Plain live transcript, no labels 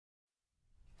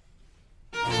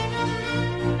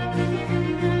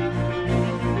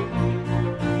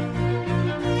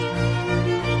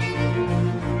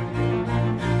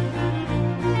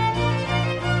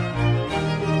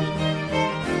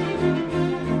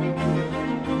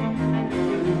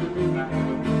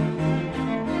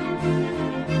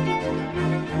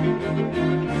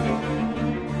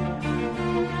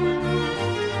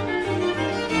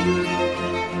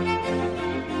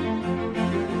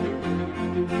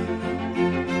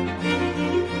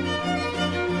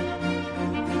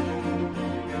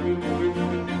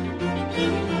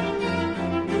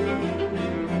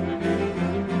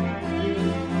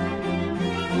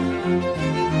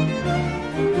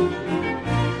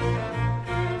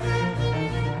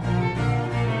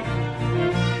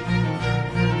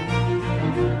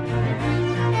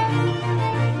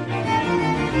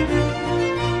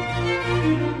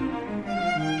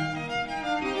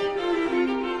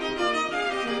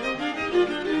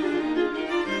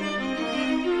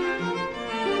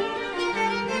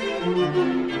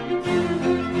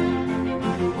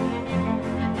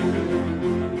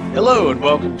Hello and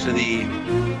welcome to the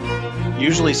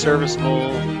usually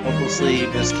serviceable, hopelessly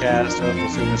miscast,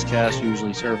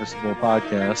 usually serviceable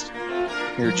podcast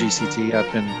here at GCT.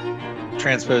 I've been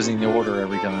transposing the order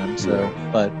every time,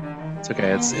 but it's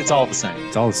okay. It's all the same.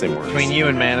 It's all the same words. Between you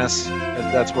and Manus,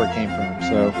 that's where it came from.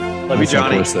 So love you,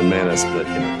 Johnny. Worse than Manus, but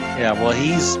yeah. Well,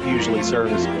 he's usually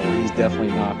serviceable. He's definitely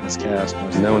not miscast.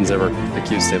 No one's ever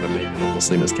accused him of being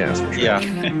hopelessly miscast. For sure. Yeah,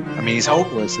 I mean he's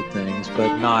hopeless at things,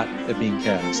 but not at being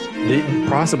cast.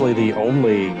 Possibly the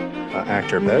only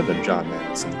actor better than John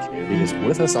Manus in the community is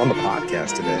with us on the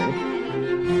podcast today.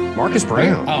 Marcus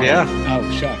Brown. Oh, yeah.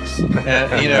 Oh, shucks.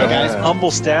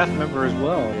 Humble staff member as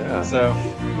well. Yeah. So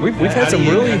We've had some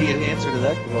really. How do you answer to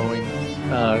that glowing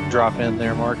drop in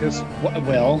there, Marcus?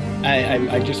 Well,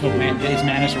 I just hope is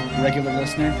Manus a regular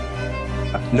listener?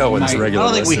 No one's regular. I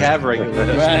don't think we have regular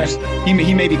listeners.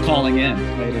 He may be calling in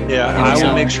later. Yeah, I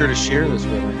will make sure to share this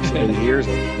with him so he hears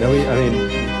it. No,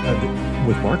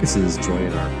 with Marcus's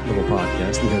joining our little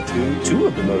podcast, we have two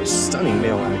of the most stunning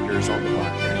male actors on the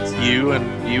podcast. You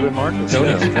and Marcus. No,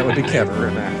 that would be Kever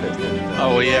and Affit.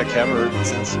 Oh well, yeah, Kever.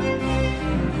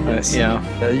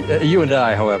 You and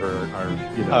I, however,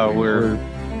 are we're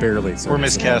barely. We're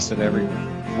miscast at every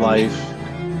life.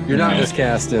 You're not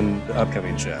miscast in the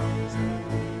upcoming show.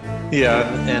 Yeah,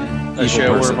 and a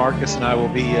show where Marcus and I will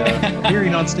be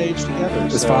appearing on stage together.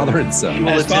 As father and son.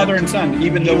 As father and son,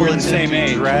 even though we're the same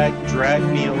age. Drag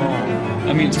me along.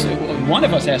 I mean, one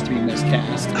of us has to be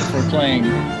miscast if we're playing.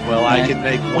 Well, I can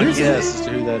make one guess as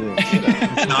to who that is.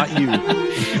 It's not you.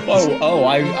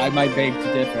 I might beg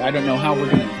to differ. I don't know how we're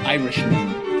going to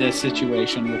Irishman this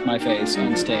situation with my face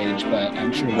on stage, but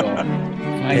I'm sure we'll find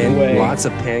a way. Lots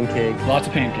of pancake.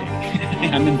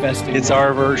 I'm investing. It's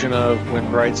our version of when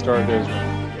Bright Star goes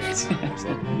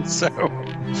wrong. So,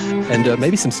 and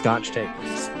maybe some Scotch tape.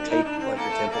 Just tape like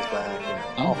your temples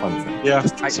back. All fun things. Yeah,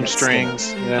 some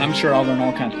strings. Yeah. I'm sure I'll learn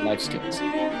all kinds of life skills.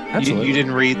 Absolutely. You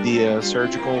didn't read the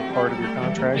surgical part of your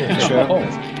contract in the show? Oh,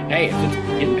 hey, if it's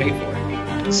getting paid for it.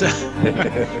 So,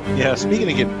 yeah,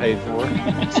 speaking of getting paid for,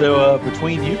 so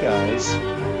between you guys,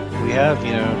 we have,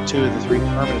 2 of the 3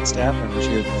 permanent staff members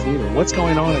here at the theater. What's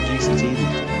going on at GCT these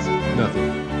days? Nothing.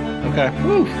 Okay.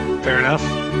 Woo. Fair enough.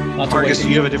 Marcus, do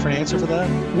you have a different answer for that?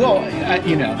 Well,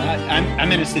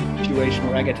 I'm in a situation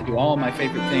where I get to do all my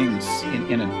favorite things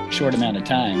in a short amount of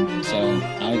time. So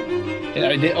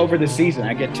over the season,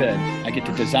 I get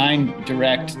to design,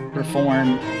 direct,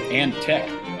 perform, and tech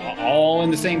all in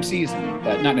the same season,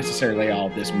 but not necessarily all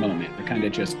at this moment. We're kind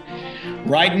of just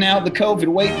riding out the COVID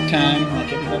waiting time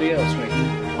like everybody else right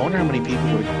now. I wonder how many people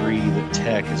would agree that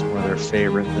tech is one of their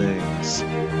favorite things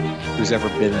who's ever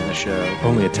been in the show.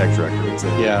 Only a tech director would say.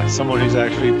 Yeah, someone who's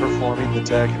actually performing the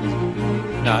tech and is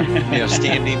not,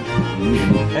 standing.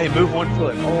 Hey, move one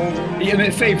foot, hold. Yeah,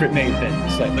 my favorite main thing.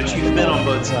 But you've been on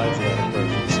both sides of that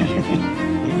equation,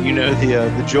 so you know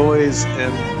the joys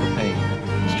and the pain.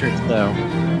 It's true. So,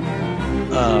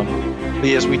 but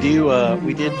yes, we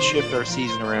did shift our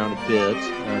season around a bit,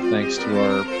 thanks to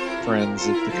our friends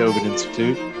at the COVID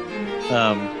Institute.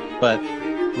 But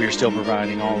we are still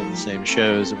providing all of the same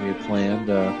shows that we had planned.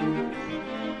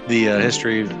 The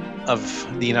history of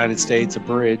the United States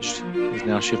abridged is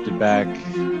now shifted back.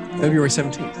 February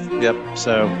 17th. Yep.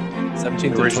 So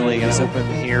 17th. Originally going to open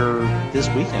here this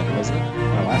weekend, wasn't it?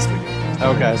 Last weekend.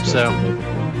 Okay. So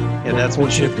and that's been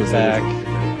shifted back.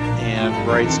 And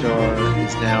Bright Star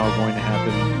is now going to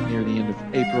happen near the end of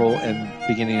April and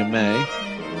beginning of May.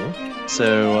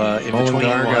 So in between,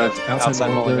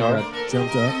 outside Mullingar got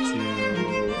jumped up to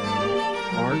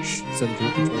March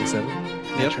 17th to 27th.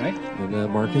 That's right. And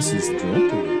Marcus is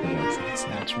directing the productions.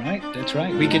 That's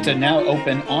right. We get to now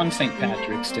open on St.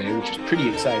 Patrick's Day, which is pretty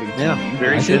exciting to me. Yeah,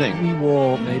 very fitting. We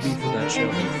will maybe for that show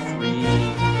have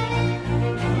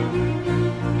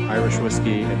 3 Irish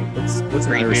whiskey and what's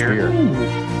an Irish beer?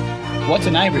 What's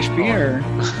an Irish beer?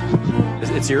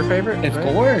 It's your favorite? Of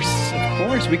course.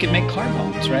 We could make car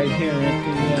bombs right here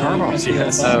at the car bombs.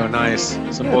 Yes. Oh, nice.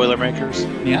 Some Boilermakers.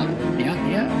 Yeah.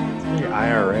 Your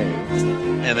IRA.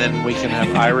 And then we can have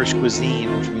Irish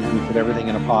cuisine, which means we put everything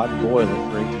in a pot and boil it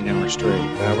for 18 hours straight.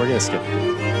 We're gonna skip.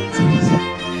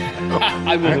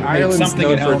 I will have made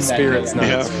something at home spirits, that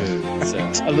not food.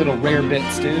 So. A little rare bit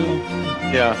stew.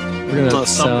 Yeah. We're gonna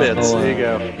some bits. There you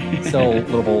go. Sell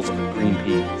little bowls of green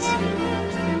peas.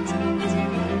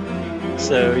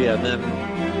 So yeah, then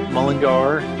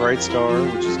Mullingar, Bright Star,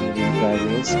 which is going to be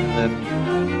fabulous, and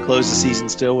then close the season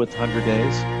still with 100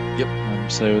 Days. Yep.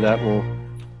 So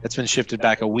that's been shifted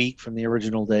back a week from the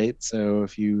original date. So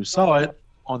if you saw it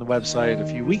on the website a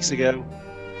few weeks ago,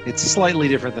 it's slightly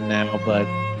different than now, but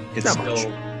it's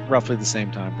still roughly the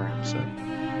same time frame. So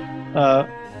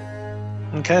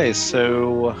Okay,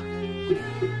 so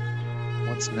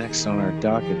what's next on our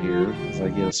docket here? As I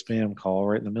get a spam call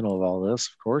right in the middle of all this,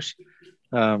 of course.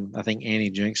 I think Annie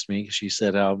jinxed me because she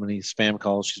said how many spam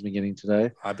calls she's been getting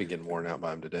today. I've been getting worn out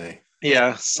by them today.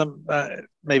 Yeah,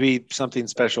 maybe something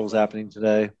special is happening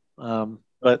today.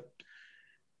 But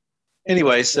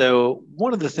anyway, so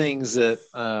one of the things that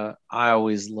I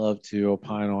always love to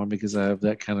opine on because I have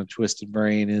that kind of twisted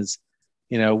brain is,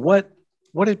 what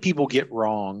did people get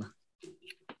wrong?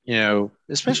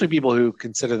 Especially people who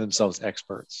consider themselves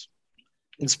experts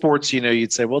in sports.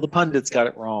 You'd say, well, the pundits got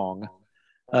it wrong.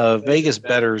 Vegas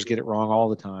bettors get it wrong all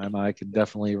the time. I can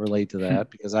definitely relate to that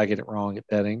because I get it wrong at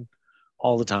betting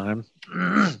all the time.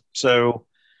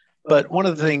 But one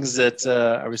of the things that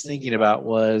I was thinking about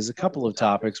was a couple of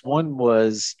topics. One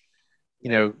was,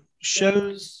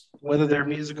 shows, whether they're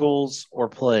musicals or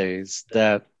plays,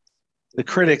 that the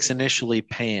critics initially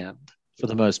panned for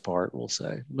the most part, we'll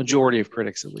say, majority of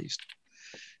critics at least.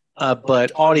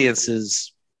 But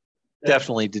audiences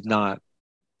definitely did not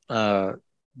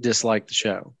dislike the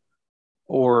show.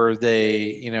 Or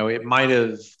it might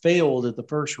have failed at the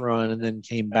first run and then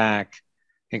came back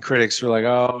and critics were like,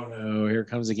 oh no, here it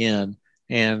comes again.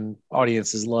 And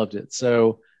audiences loved it.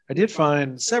 So I did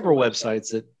find several websites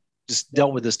that just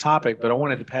dealt with this topic, but I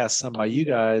wanted to pass some by you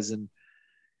guys. And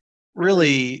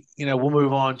really, we'll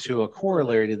move on to a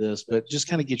corollary to this, but just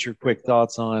kind of get your quick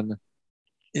thoughts on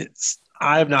it's.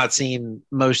 I've not seen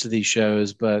most of these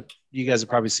shows, but you guys have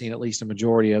probably seen at least a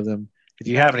majority of them. If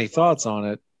you have any thoughts on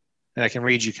it, and I can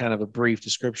read you kind of a brief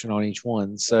description on each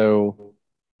one. So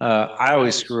I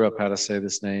always screw up how to say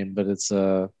this name, but it's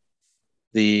the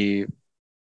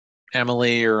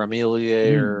Emily or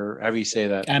Amelia or however you say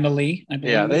that. Emily.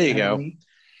 Yeah, there you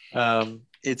go.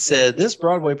 It said this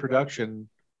Broadway production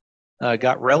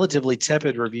got relatively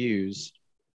tepid reviews,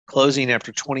 closing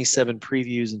after 27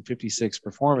 previews and 56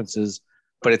 performances,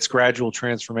 but its gradual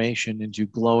transformation into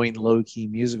glowing low-key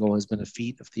musical has been a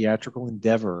feat of theatrical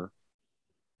endeavor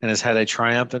and has had a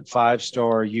triumphant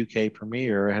 5-star UK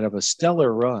premiere ahead of a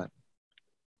stellar run.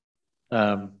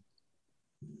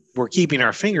 We're keeping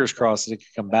our fingers crossed that it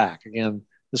could come back. Again,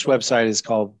 this website is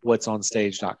called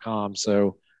whatsonstage.com,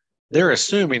 so they're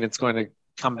assuming it's going to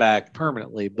come back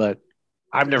permanently, but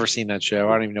I've never seen that show.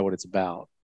 I don't even know what it's about.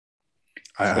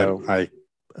 I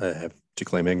have to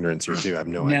claim ignorance here too. I have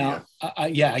no idea.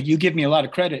 Yeah, you give me a lot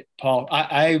of credit, Paul.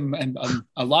 I'm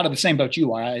a lot of the same boat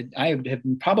you are. I have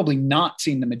probably not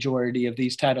seen the majority of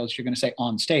these titles you're going to say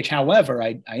on stage. However,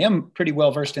 I am pretty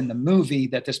well versed in the movie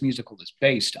that this musical is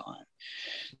based on.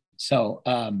 So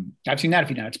I've seen that a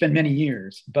few times. It's been many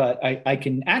years, but I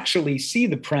can actually see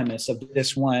the premise of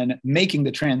this one making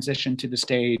the transition to the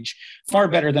stage far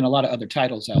better than a lot of other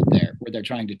titles out there where they're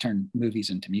trying to turn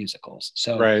movies into musicals.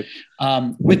 So right.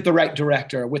 With the right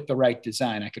director, with the right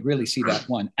design, I could really see that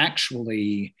one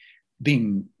actually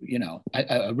being,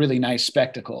 a really nice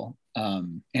spectacle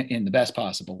in the best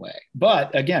possible way.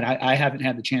 But again, I haven't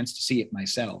had the chance to see it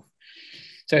myself.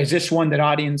 So is this one that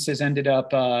audiences ended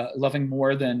up loving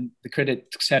more than the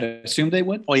critics had assumed they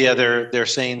would? Well, yeah, they're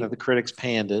saying that the critics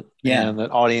panned it, and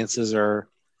that audiences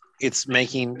it's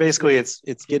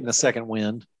getting a second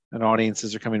wind, and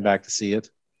audiences are coming back to see it,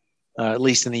 at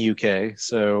least in the UK.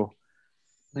 So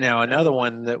now another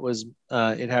one that was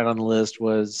it had on the list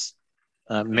was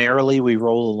Merrily We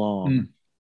Roll Along.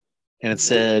 And it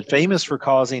said, famous for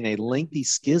causing a lengthy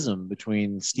schism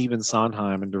between Stephen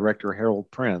Sondheim and director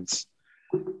Harold Prince,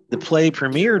 the play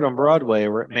premiered on Broadway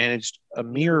where it managed a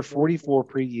mere 44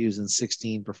 previews and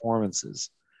 16 performances.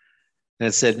 And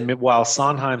it said, while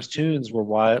Sondheim's tunes were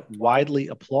widely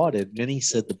applauded, many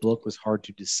said the book was hard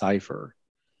to decipher.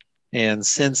 And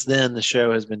since then, the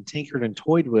show has been tinkered and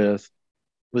toyed with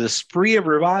a spree of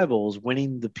revivals,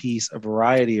 winning the piece a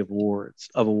variety of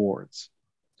awards.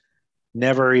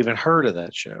 Never even heard of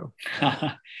that show.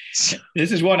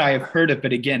 This is one I have heard of,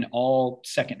 but again, all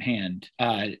secondhand.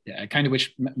 I kind of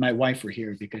wish my wife were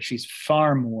here because she's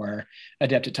far more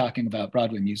adept at talking about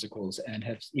Broadway musicals and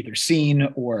has either seen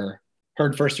or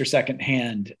heard first or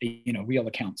secondhand, real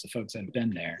accounts of folks that have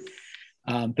been there.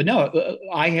 But no,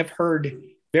 I have heard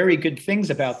very good things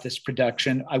about this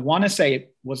production. I want to say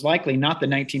it was likely not the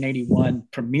 1981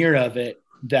 premiere of it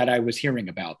that I was hearing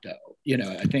about, though.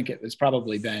 I think it was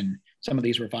probably been some of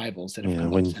these revivals that have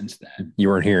come up since then. You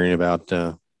weren't hearing about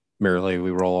Merrily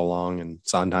We Roll Along and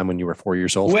Sondheim when you were 4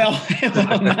 years old? Well,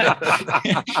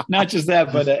 not just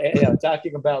that, but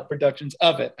talking about productions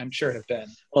of it, I'm sure have been.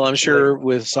 Well, I'm sure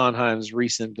with Sondheim's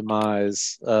recent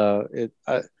demise,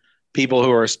 people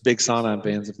who are big Sondheim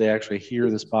fans, if they actually hear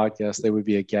this podcast, they would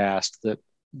be aghast that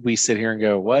we sit here and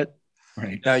go, what?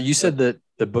 Right. You said that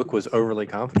the book was overly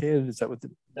complicated. Is that what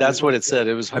That's what it said.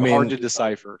 It was hard to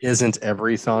decipher. Isn't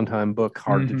every Sondheim book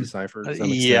hard to decipher? To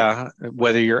some extent?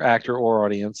 Whether you're actor or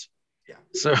audience. Yeah.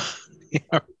 So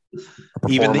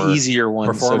even the easier ones.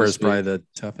 Performer is probably the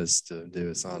toughest to do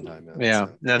a Sondheim. Yeah.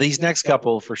 So. Now these next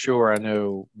couple, for sure, I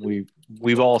know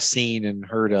we've all seen and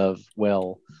heard of.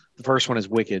 Well, the first one is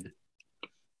Wicked.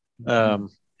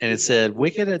 And it said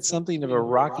Wicked had something of a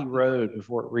rocky road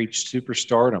before it reached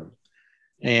superstardom.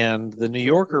 And the New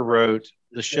Yorker wrote,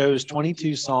 the show's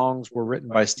 22 songs were written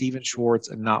by Stephen Schwartz,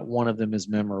 and not one of them is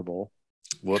memorable.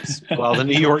 Whoops. While the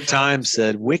New York Times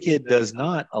said, Wicked does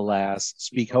not, alas,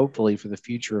 speak hopefully for the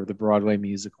future of the Broadway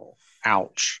musical.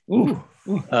 Ouch. Ooh.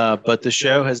 But the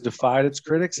show has defied its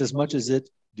critics as much as it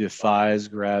defies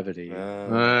gravity.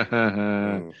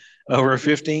 Over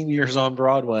 15 years on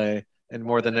Broadway and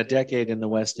more than a decade in the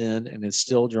West End, and is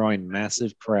still drawing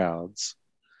massive crowds.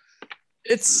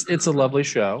 It's a lovely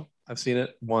show. I've seen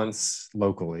it once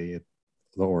locally at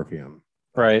the Orpheum.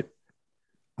 Right.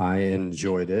 I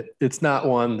enjoyed it. It's not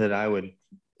one that I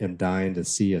am dying to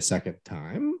see a second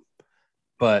time.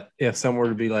 But if someone were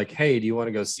to be like, hey, do you want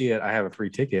to go see it? I have a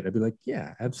free ticket. I'd be like,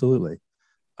 yeah, absolutely.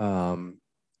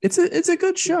 It's a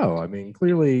good show. I mean,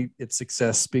 clearly its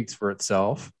success speaks for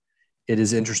itself. It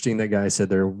is interesting that guy said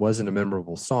there wasn't a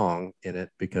memorable song in it,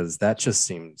 because that just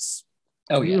seems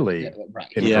really right.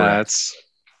 Yeah,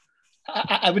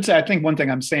 I would say, I think one thing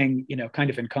I'm saying, kind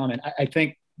of in common, I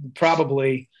think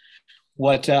probably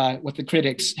what the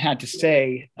critics had to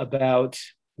say about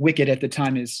Wicked at the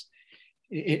time is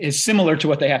similar to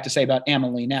what they have to say about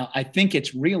Amelie now. I think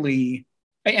it's really,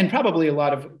 and probably a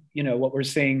lot of, what we're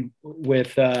seeing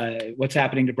with what's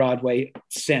happening to Broadway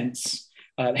since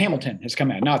Hamilton has come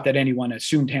out. Not that anyone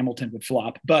assumed Hamilton would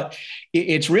flop, but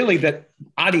it's really that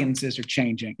audiences are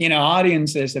changing.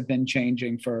 Audiences have been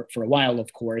changing for a while,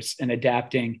 of course, and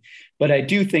adapting. But I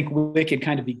do think Wicked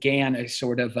kind of began a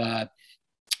sort of, I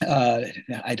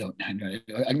don't know,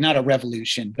 not a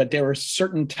revolution, but there were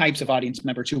certain types of audience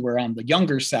members who were on the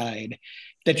younger side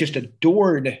that just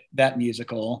adored that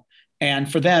musical.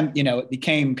 And for them, it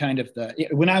became kind of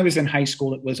when I was in high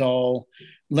school, it was all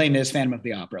Les Mis, Phantom of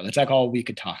the Opera. That's like all we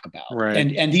could talk about. Right.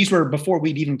 And these were before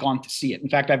we'd even gone to see it. In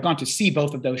fact, I've gone to see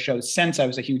both of those shows since. I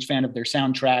was a huge fan of their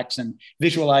soundtracks and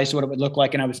visualized what it would look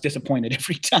like. And I was disappointed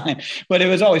every time, but it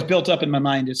was always built up in my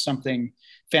mind as something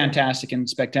fantastic and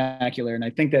spectacular. And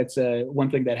I think that's one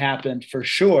thing that happened for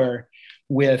sure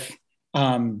with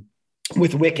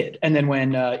Wicked. And then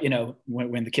when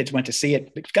the kids went to see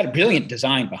it, it's got a brilliant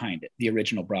design behind it, the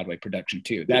original Broadway production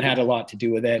too. That had a lot to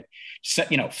do with it. So,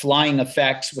 flying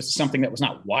effects was something that was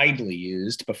not widely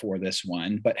used before this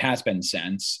one, but has been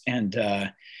since. And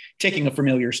taking a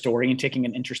familiar story and taking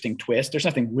an interesting twist. There's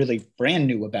nothing really brand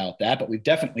new about that, but we've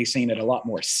definitely seen it a lot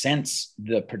more since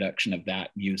the production of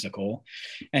that musical.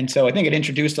 And so I think it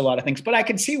introduced a lot of things, but I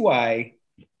can see why.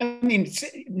 I mean,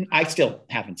 I still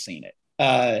haven't seen it.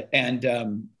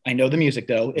 And I know the music,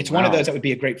 though. It's one of those that would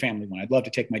be a great family one. I'd love to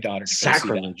take my daughter to go see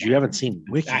that. You haven't seen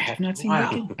Wicked? I have not seen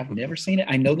Wicked. I've never seen it.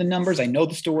 I know the numbers. I know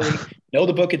the story. Know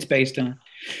the book it's based on.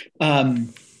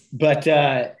 But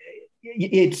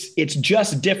it's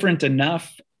just different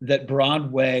enough that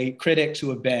Broadway critics who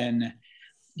have been,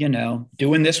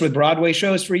 doing this with Broadway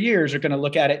shows for years are going to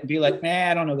look at it and be like,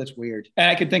 I don't know, that's weird.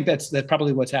 And I could think that's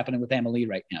probably what's happening with Amelie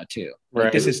right now too. Right.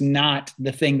 Like, this is not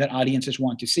the thing that audiences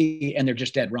want to see, and they're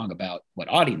just dead wrong about what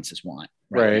audiences want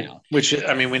right now. Which,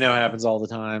 I mean, we know happens all the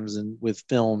times, and with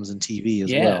films and TV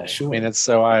as well. Yeah, sure. I mean, it's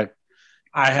so I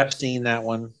have seen that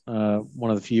one,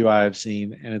 one of the few I have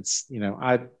seen, and it's,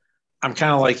 I'm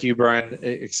kind of like you, Brian,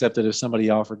 except that if somebody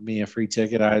offered me a free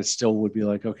ticket, I still would be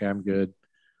like, okay, I'm good.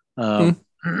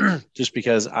 Just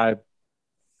because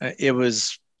it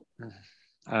was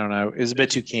a bit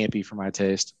too campy for my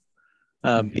taste,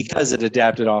 because it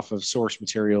adapted off of source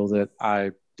material that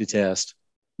I detest.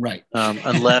 Right.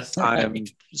 Unless I'm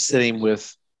sitting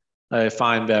with a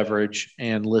fine beverage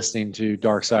and listening to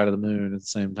Dark Side of the Moon at the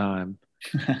same time,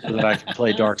 so that I can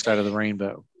play Dark Side of the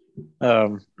Rainbow.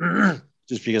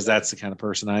 Just because that's the kind of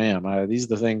person I am. These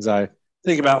are the things I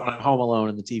think about when I'm home alone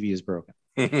and the TV is broken.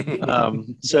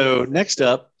 So next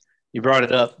up, you brought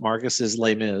it up, Marcus, is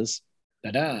Les Mis.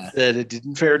 That it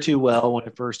didn't fare too well when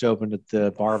it first opened at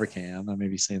the Barbican. I may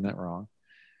be saying that wrong.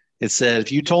 It said,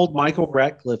 if you told Michael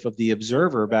Ratcliffe of The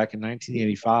Observer back in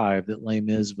 1985 that Les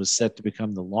Mis was set to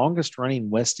become the longest running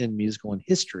West End musical in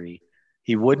history,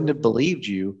 he wouldn't have believed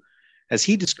you, as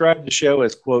he described the show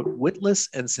as, quote, witless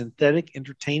and synthetic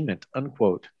entertainment,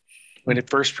 unquote, when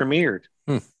it first premiered.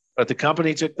 But the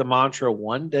company took the mantra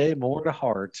one day more to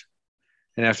heart,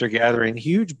 and after gathering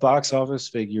huge box office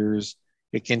figures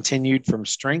It continued from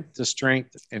strength to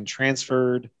strength and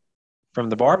transferred from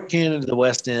the Barbican into the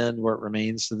West End, where it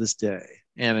remains to this day,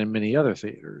 and in many other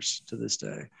theaters to this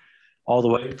day, all the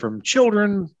way from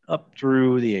children up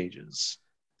through the ages.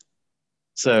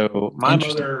 So my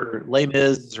mother, Les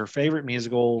Mis is her favorite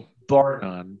musical, bar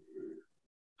none.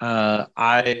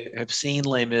 I have seen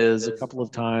Les Mis a couple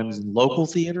of times in local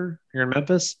theater here in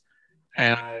Memphis,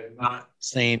 and I've not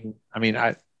seen. I mean,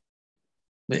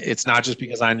 it's not just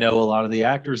because I know a lot of the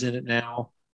actors in it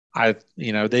now.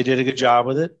 They did a good job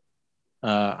with it.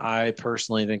 I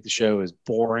personally think the show is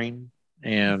boring,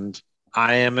 and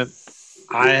I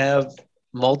have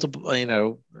multiple.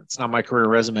 It's not my career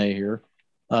resume here.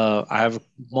 I have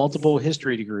multiple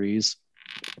history degrees.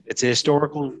 It's a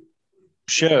historical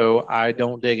show. I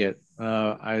don't dig it.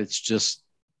 It's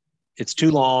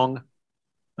too long.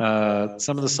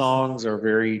 Some of the songs are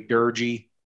very dirgy,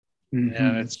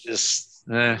 and it's just.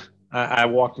 I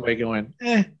walked away going,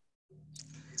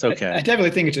 it's okay. I definitely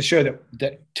think it's a show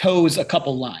that toes a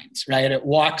couple lines, right? It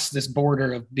walks this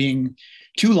border of being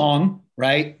too long,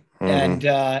 right?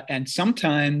 Mm-hmm. And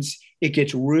sometimes it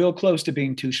gets real close to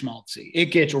being too schmaltzy.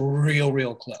 It gets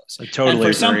real close. I totally and for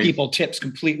agree. some people, tips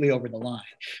completely over the line.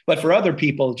 But for other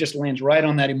people, it just lands right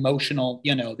on that emotional,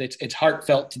 it's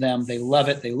heartfelt to them. They love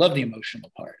it. They love the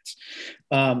emotional parts.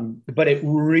 But it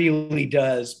really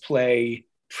does play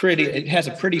it has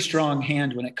a pretty strong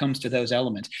hand when it comes to those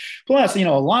elements. Plus, a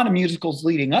lot of musicals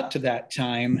leading up to that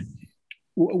time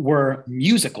were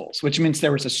musicals, which means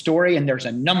there was a story and there's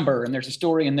a number, and there's a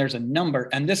story and there's a number.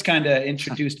 And this kind of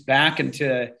introduced back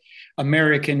into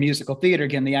American musical theater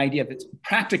again the idea of it's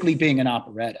practically being an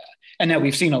operetta. And now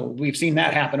we've seen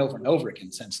that happen over and over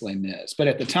again since Les Mis. But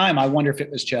at the time, I wonder if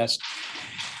it was just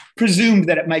presumed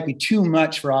that it might be too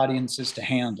much for audiences to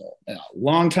handle. A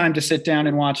long time to sit down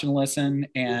and watch and listen,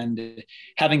 and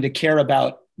having to care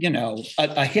about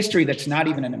a history that's not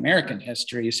even an American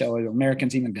history. So are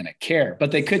Americans even going to care?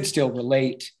 But they could still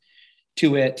relate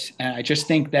to it. And I just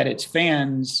think that its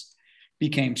fans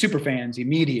became super fans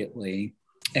immediately.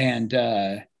 And,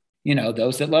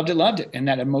 those that loved it. And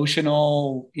that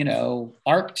emotional,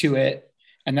 arc to it,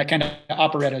 and that kind of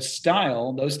operetta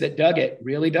style, those that dug it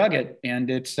really dug it. And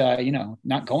it's,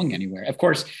 not going anywhere. Of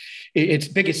course, its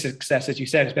biggest success, as you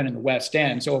said, has been in the West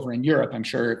End. So over in Europe, I'm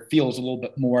sure it feels a little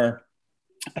bit more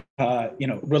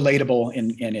relatable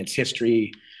in its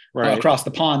history across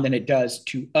the pond than it does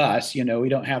to us. We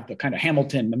don't have the kind of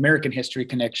Hamilton American history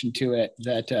connection to it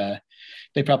that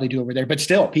they probably do over there. But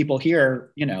still, people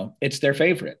here, it's their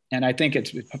favorite. And I think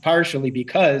it's partially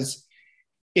because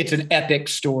it's an epic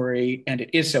story and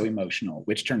it is so emotional,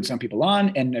 which turns some people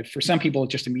on. And for some people, it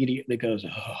just immediately goes,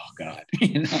 oh, God.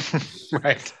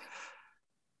 Right.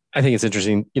 I think it's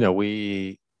interesting.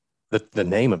 The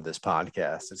name of this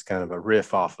podcast is kind of a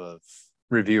riff off of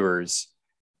reviewers.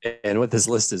 And what this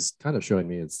list is kind of showing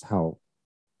me is how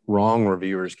wrong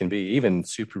reviewers can be, even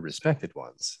super respected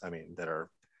ones. I mean, that are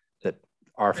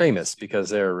famous because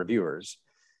they're reviewers.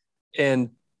 And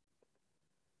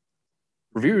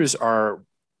reviewers are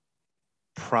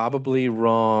probably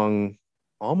wrong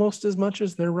almost as much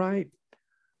as they're right.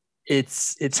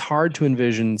 It's hard to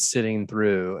envision sitting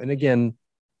through. And again,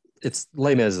 it's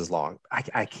Les Mis is long.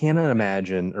 I cannot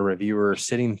imagine a reviewer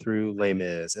sitting through Les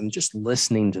Mis and just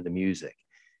listening to the music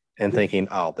and thinking,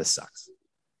 "Oh, this sucks."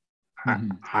 Mm-hmm.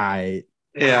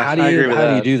 How do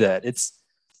you do that? It's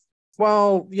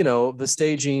the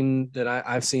staging that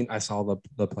I've seen. I saw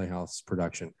the Playhouse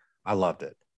production. I loved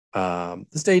it. The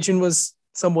staging was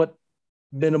somewhat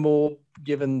minimal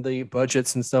given the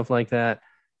budgets and stuff like that.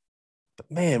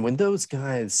 But man, when those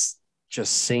guys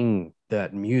just sing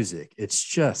that music, it's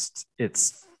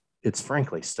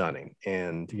frankly stunning.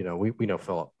 And we know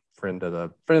Philip, friend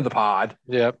of the pod,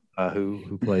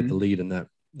 who played the lead in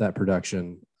that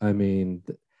production. I mean,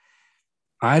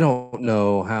 I don't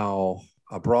know how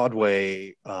a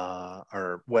Broadway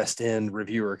or West End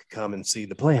reviewer could come and see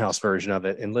the Playhouse version of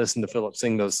it and listen to Philip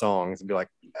sing those songs and be like,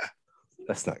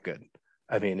 that's not good.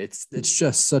 I mean, it's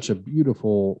just such a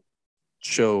beautiful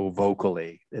show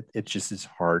vocally. It just is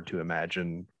hard to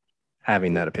imagine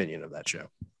having that opinion of that show.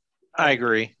 I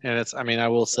agree. And I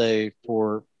will say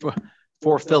for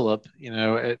Philip,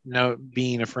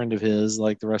 being a friend of his,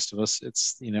 like the rest of us,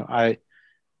 it's,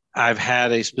 I've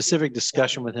had a specific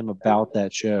discussion with him about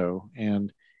that show,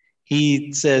 and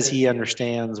he says he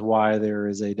understands why there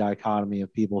is a dichotomy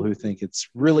of people who think it's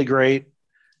really great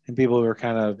and people who are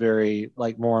kind of very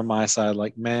more on my side,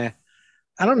 like, meh.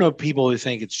 I don't know people who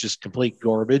think it's just complete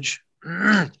garbage.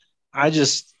 I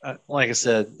just, like I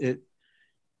said,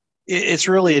 it's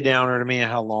really a downer to me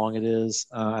how long it is.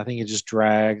 I think it just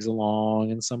drags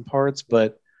along in some parts,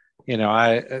 but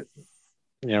not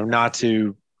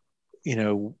to,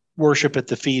 worship at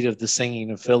the feet of the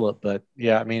singing of Philip, but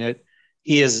yeah, I mean,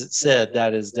 he has said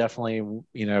that is definitely,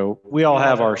 we all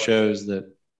have our shows that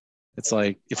it's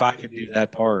like, if I could do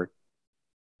that part,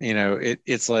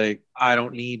 it's like, I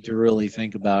don't need to really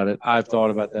think about it. I've thought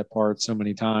about that part so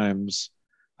many times.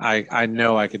 I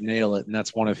know I could nail it. And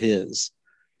that's one of his.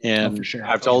 And for sure.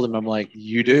 I've told him, I'm like,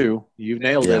 you've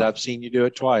nailed it. I've seen you do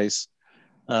it twice.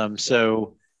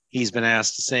 So he's been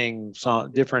asked to sing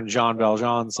different Jean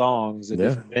Valjean songs at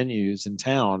different venues in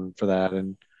town for that.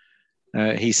 And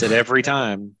he said every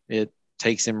time it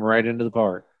takes him right into the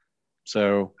part.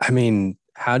 So, I mean,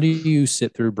 how do you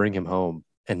sit through Bring Him Home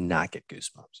and not get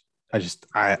goosebumps?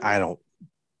 I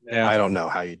don't know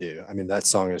how you do. I mean, that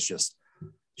song is just,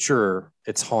 sure,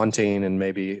 it's haunting and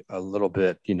maybe a little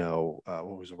bit,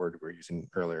 what was the word we were using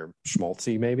earlier?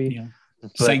 Schmaltzy, maybe. Yeah.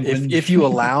 But if you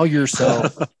allow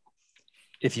yourself,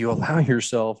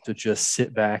 to just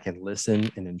sit back and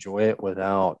listen and enjoy it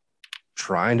without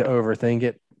trying to overthink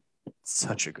it, it's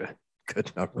such a good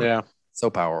number. Yeah, so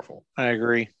powerful. I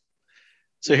agree.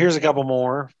 So here's a couple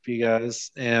more for you guys,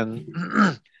 and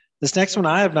this next one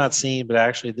I have not seen, but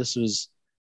actually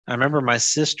I remember my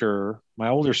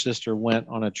older sister went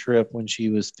on a trip when she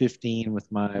was 15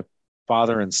 with my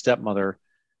father and stepmother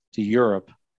to Europe.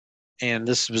 And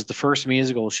this was the first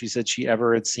musical she said she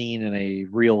ever had seen in a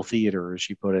real theater, as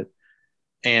she put it.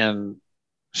 And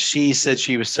she said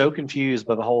she was so confused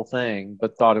by the whole thing,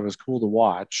 but thought it was cool to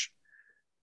watch.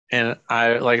 And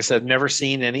like I said, never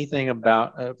seen anything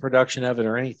about a production of it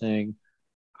or anything.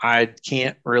 I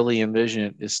can't really envision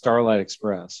it is Starlight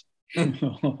Express.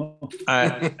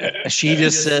 She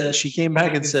just said, she came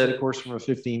back and said, of course, from a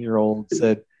 15-year-old,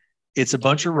 said it's a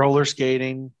bunch of roller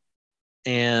skating.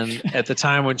 And at the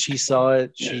time when she saw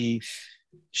it, she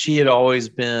had always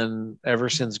been, ever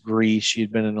since Grease, she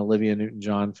had been an Olivia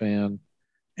Newton-John fan.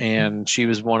 And she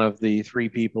was one of the 3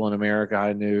 people in America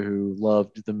I knew who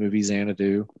loved the movie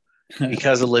Xanadu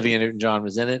because Olivia Newton-John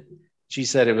was in it. She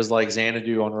said it was like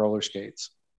Xanadu on roller skates.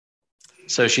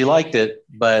 So she liked it,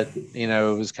 but,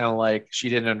 it was kind of like she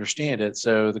didn't understand it.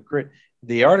 So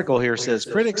the article here says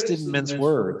critics didn't mince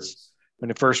words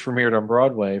when it first premiered on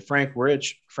Broadway. Frank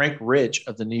Rich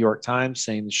of the New York Times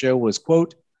saying the show was,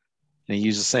 quote, and he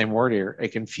used the same word here, a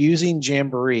confusing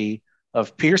jamboree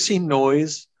of piercing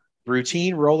noise,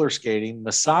 routine roller skating,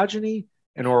 misogyny,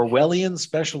 and Orwellian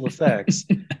special effects.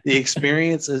 The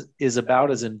experience is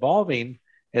about as involving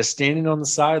as standing on the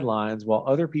sidelines while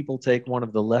other people take one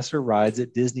of the lesser rides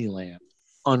at Disneyland,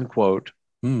 unquote.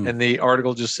 And the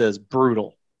article just says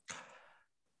brutal.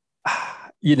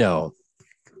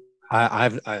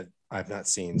 I've not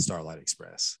seen Starlight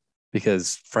Express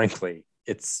because, frankly,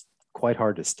 it's quite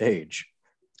hard to stage.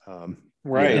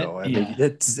 Right.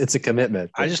 It's a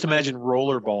commitment. I just imagine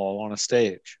rollerball on a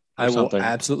stage. I will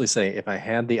absolutely say, if I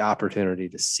had the opportunity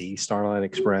to see Starlight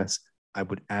Express, I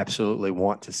would absolutely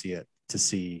want to see it, to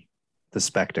see the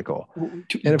spectacle.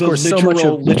 And of course,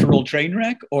 literal train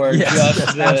wreck, or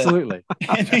just absolutely.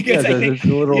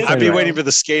 I'd be waiting for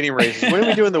the skating races. When are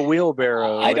we doing the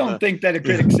wheelbarrow? I don't think that a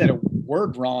critic said a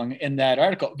word wrong in that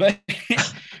article, but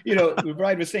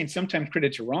Bride was saying sometimes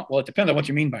critics are wrong. Well, it depends on what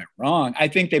you mean by wrong. I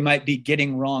think they might be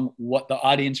getting wrong what the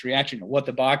audience reaction or what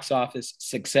the box office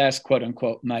success, quote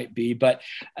unquote, might be. But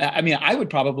I would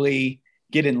probably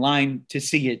get in line to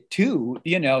see it too,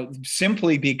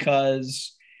 simply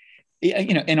because,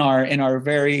 in our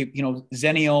very,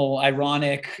 zennial,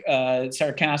 ironic,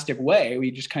 sarcastic way, we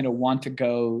just kind of want to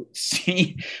go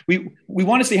see, we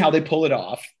want to see how they pull it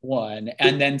off, one,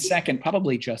 and then second,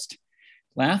 probably just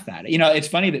laugh at it. It's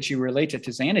funny that she relates it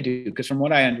to Xanadu, because from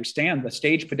what I understand, the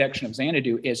stage production of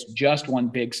Xanadu is just one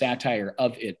big satire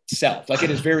of itself. Like,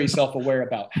 it is very self-aware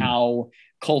about how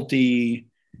culty,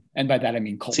 and by that I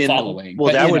mean cult following.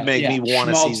 Well, that would make me want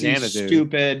to see Xanadu.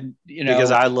 Stupid,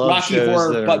 because I love Rocky shows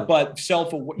Horror, but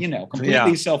self-aware,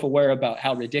 completely self-aware about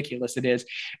how ridiculous it is.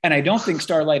 And I don't think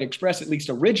Starlight Express, at least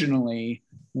originally,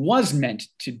 was meant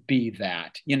to be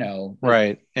that,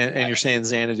 Right. And you're saying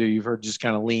Xanadu, you've heard, just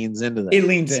kind of leans into that. It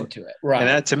leans into it. Right. And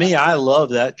that, to me, I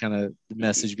love that kind of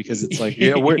message, because it's like,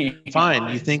 we're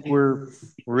fine. You think we're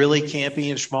really campy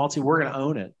and schmaltzy? We're going to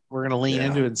own it. We're going to lean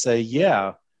into it and say,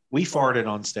 we farted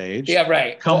on stage. Yeah,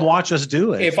 right. Come watch us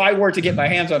do it. If I were to get my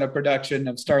hands on a production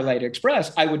of Starlight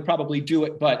Express, I would probably do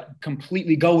it, but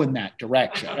completely go in that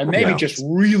direction. And maybe just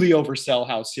really oversell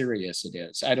how serious it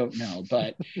is. I don't know.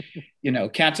 But,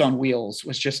 Cats on Wheels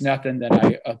was just nothing that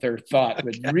I thought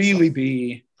would really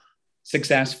be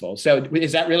successful. So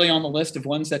is that really on the list of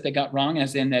ones that they got wrong,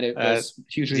 as in that it was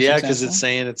hugely successful? Because it's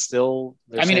saying it's still,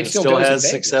 it still has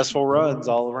successful runs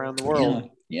all around the world.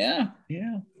 Yeah.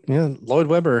 Yeah, Lloyd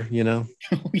Webber, he Yeah.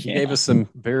 gave us some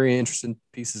very interesting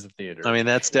pieces of theater. I mean,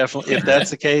 that's definitely, if that's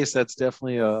the case, that's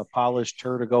definitely a polished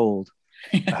turd of gold.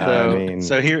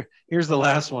 So here's the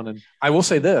last one. And I will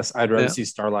say this: I'd rather see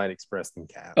Starlight Express than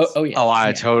Cats. Oh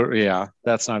yeah. Totally. Yeah,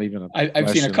 that's not even. I've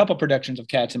seen a couple productions of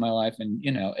Cats in my life, and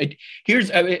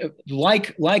here's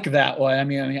like that one. I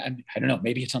mean, I don't know.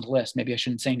 Maybe it's on the list. Maybe I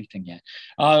shouldn't say anything yet.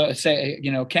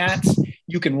 Cats.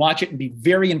 You can watch it and be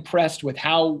very impressed with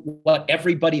what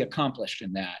everybody accomplished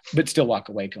in that, but still walk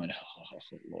away going, "Oh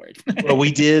Lord." Well,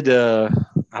 we did. I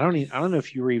don't know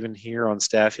if you were even here on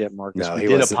staff yet, Marcus. No, we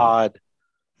did a pod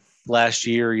last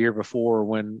year before,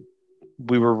 when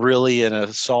we were really in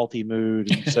a salty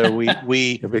mood, and so we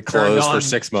closed for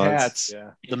 6 months. Cats,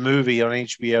 the movie on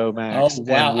HBO Max. Oh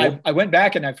wow! I went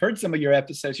back and I've heard some of your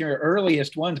episodes, your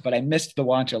earliest ones, but I missed the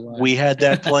watch alone. We had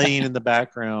that playing in the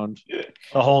background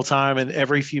the whole time, and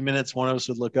every few minutes, one of us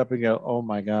would look up and go, "Oh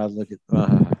my God, look at!"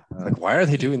 Like, why are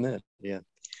they doing that? Yeah,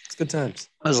 it's good times.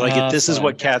 I was like, if this is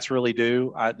what cats really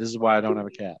do, this is why I don't have a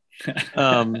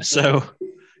cat. So.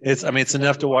 It's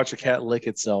enough to watch a cat lick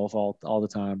itself all the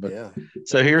time. But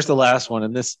So here's the last one.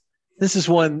 And this is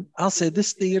one, I'll say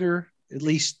this theater, at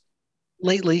least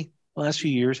lately, last few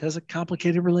years, has a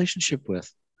complicated relationship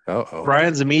with. Uh-oh.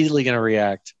 Brian's immediately going to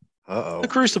react. Uh-oh. The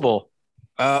Crucible.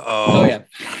 Uh-oh. Oh,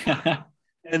 yeah.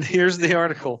 And here's the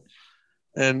article.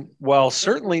 And while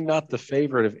certainly not the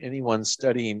favorite of anyone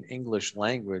studying English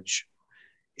language,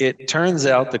 it turns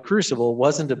out The Crucible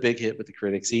wasn't a big hit with the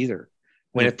critics either.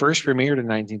 When it first premiered in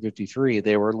 1953,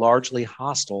 they were largely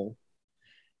hostile.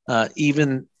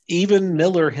 Even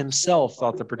Miller himself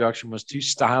thought the production was too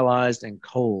stylized and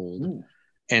cold. Ooh.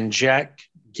 And Jack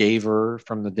Gaver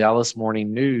from the Dallas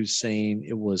Morning News saying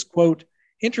it was, quote,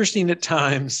 interesting at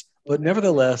times, but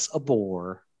nevertheless a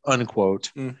bore,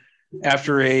 unquote.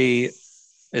 After it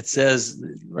says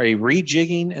a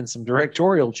rejigging and some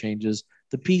directorial changes,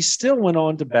 the piece still went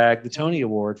on to bag the Tony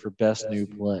Award for Best New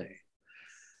Play.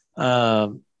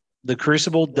 The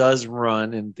Crucible does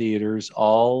run in theaters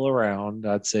all around.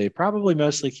 I'd say probably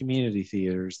mostly community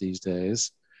theaters these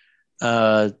days.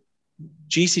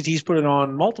 GCT's put it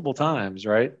on multiple times,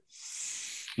 right?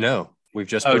 No, we've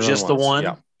just put it just on the one.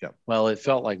 Yeah. Well, it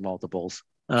felt like multiples.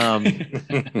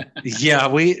 This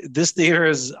theater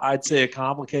is, I'd say, a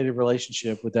complicated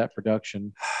relationship with that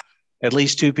production. At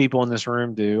least two people in this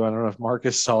room do. I don't know if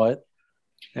Marcus saw it.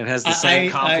 And has the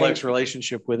same complex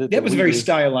relationship with it. That was a very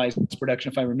stylized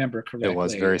production, if I remember correctly. It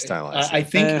was very stylized. I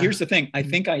think here's the thing. I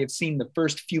think I have seen the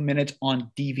first few minutes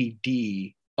on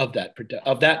DVD of that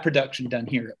production done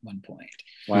here at one point.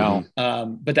 Wow.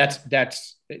 But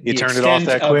that's you turned it off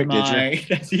that quick, did you?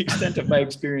 That's the extent of my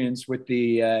experience with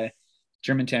the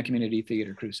Germantown Community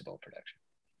Theater Crucible production.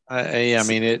 I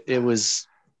mean, it was.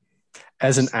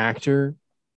 As an actor,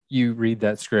 you read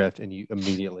that script and you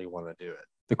immediately want to do it.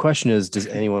 The question is, does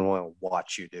anyone want to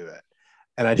watch you do it?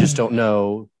 And I just don't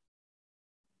know.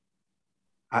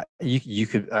 You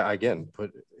could, again,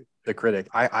 put the critic.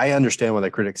 I understand why the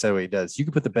critic said what he does. You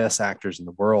could put the best actors in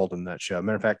the world in that show.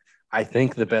 Matter of fact, I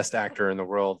think the best actor in the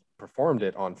world performed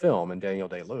it on film, and Daniel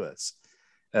Day-Lewis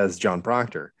as John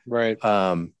Proctor. Right.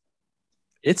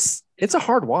 It's a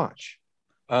hard watch.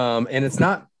 And it's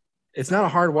not a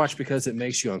hard watch because it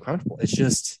makes you uncomfortable. It's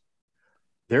just,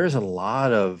 there's a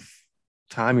lot of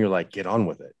time you're like, get on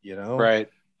with it, Right.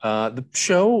 The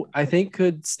show, I think,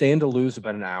 could stand to lose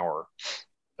about an hour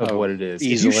of what it is.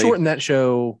 Easily. If you shorten that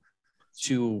show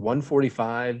to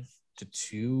 145 to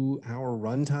 2 hour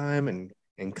runtime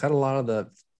and cut a lot of the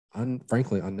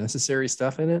frankly unnecessary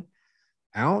stuff in it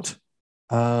out,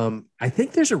 I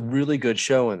think there's a really good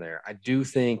show in there. I do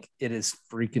think it is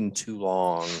freaking too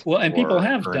long. Well, and people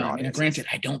have done. And granted,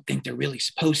 I don't think they're really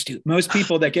supposed to. Most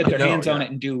people that get their hands on it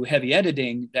and do heavy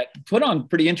editing that put on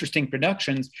pretty interesting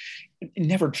productions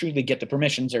never truly get the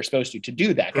permissions they're supposed to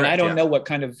do that. And I don't know what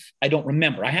kind of, I don't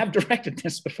remember. I have directed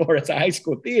this before as a high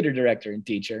school theater director and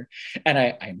teacher. And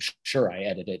I'm sure I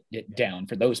edited it down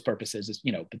for those purposes,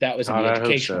 but that was in the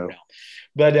educational realm.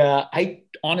 But I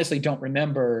honestly don't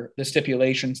remember the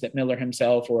stipulations that Miller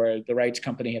himself or the rights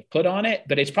company have put on it,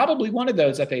 but it's probably one of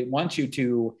those that they want you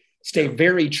to stay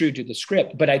very true to the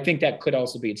script. But I think that could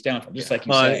also be its downfall, just like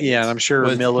you said. Yeah, and I'm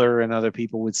sure Miller and other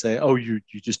people would say, oh, you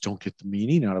just don't get the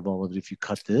meaning out of all of it if you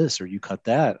cut this or you cut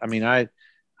that. I mean, I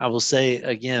will say,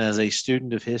 again, as a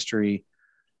student of history,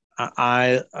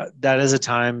 I that is a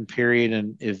time period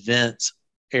and event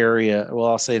area. Well,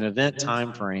 I'll say an event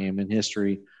time frame in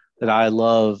history that I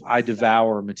love. I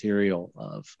devour material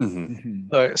of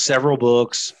several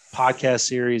books, podcast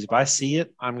series. If I see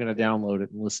it, I'm going to download it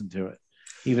and listen to it,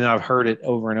 even though I've heard it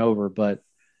over and over. But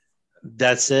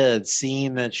that said,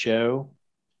 seeing that show,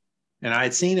 and I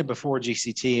had seen it before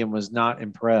GCT and was not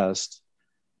impressed,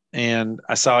 and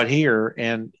I saw it here,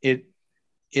 and it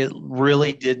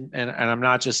really didn't. And I'm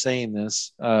not just saying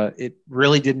this. It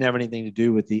really didn't have anything to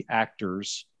do with the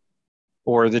actors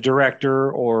or the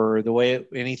director or the way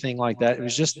anything like that. It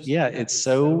was just, it's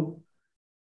so.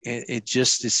 It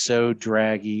just is so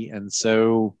draggy, and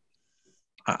so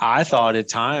I thought at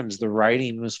times the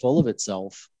writing was full of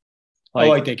itself.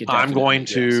 Like, I think I'm going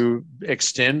to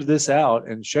extend this out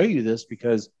and show you this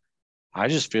because I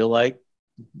just feel like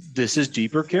this is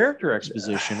deeper character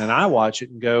exposition. And I watch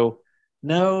it and go,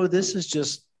 no, this is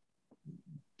just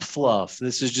fluff.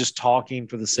 This is just talking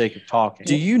for the sake of talking.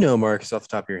 Do you know, Marcus, off the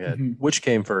top of your head, which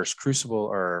came first, Crucible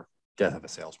or Death of a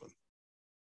Salesman?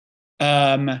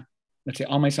 Let's say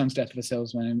All My Sons, Death of a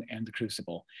Salesman, and The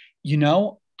Crucible.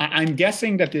 I'm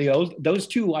guessing that those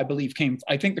two, I believe,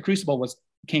 I think The Crucible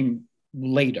came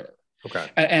later. Okay.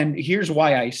 And here's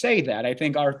why I say that. I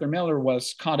think Arthur Miller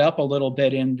was caught up a little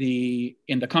bit in the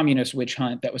communist witch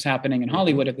hunt that was happening in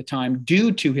Hollywood at the time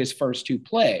due to his first two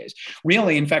plays.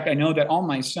 Really, in fact, I know that All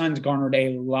My Sons garnered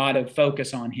a lot of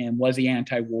focus on him. Was he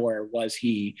anti-war? Was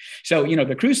he? So,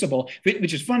 The Crucible,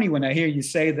 which is funny when I hear you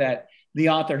say that the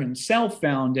author himself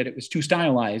found that it was too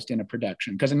stylized in a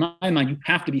production, because in my mind, you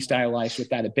have to be stylized with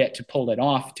that a bit to pull it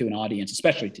off to an audience,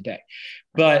 especially today.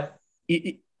 But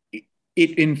it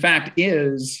in fact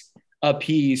is a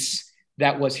piece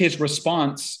that was his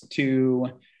response to,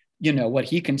 what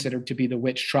he considered to be the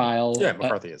witch trial. Yeah,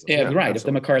 McCarthyism. Right, of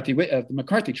the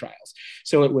McCarthy trials.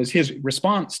 So it was his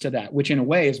response to that, which in a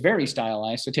way is very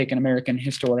stylized, to take an American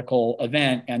historical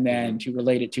event and then to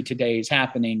relate it to today's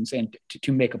happenings and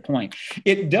to make a point.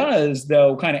 It does,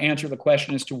 though, kind of answer the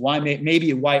question as to why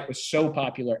it was so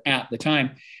popular at the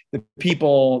time. The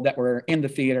people that were in the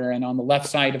theater and on the left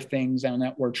side of things and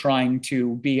that were trying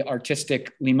to be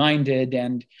artistically minded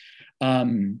and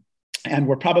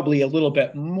were probably a little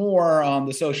bit more on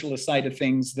the socialist side of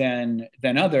things than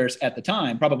others at the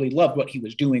time, probably loved what he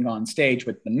was doing on stage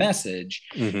with the message.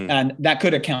 And that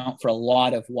could account for a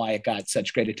lot of why it got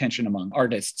such great attention among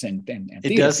artists and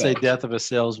it does say Death of a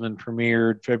Salesman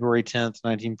premiered February 10th,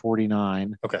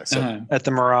 1949. Okay. So at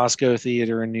the Morosco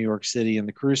Theater in New York City, and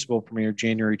The Crucible premiered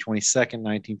January 22nd,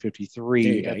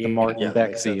 1953 at the Martin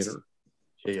Beck Theater.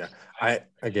 Yeah. I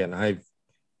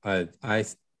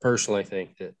personally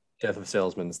think that Death of a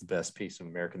Salesman is the best piece of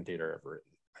American theater ever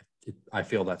written. I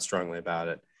feel that strongly about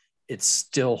it. It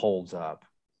still holds up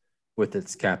with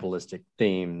its capitalistic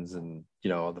themes and,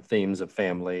 the themes of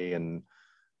family and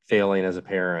failing as a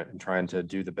parent and trying to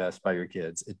do the best by your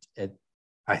kids.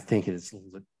 I think it's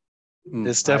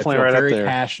definitely right very up there.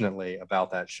 Passionately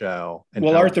about that show.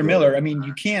 Well, Arthur Miller,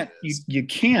 you can't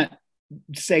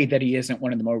say that he isn't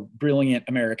one of the more brilliant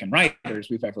American writers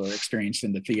we've ever experienced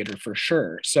in the theater, for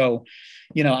sure. So,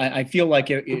 I feel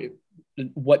like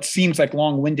what seems like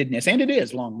long-windedness, and it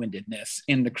is long-windedness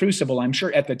in The Crucible, I'm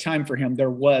sure at the time for him, there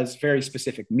was very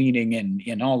specific meaning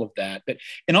in all of that. But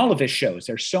in all of his shows,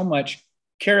 there's so much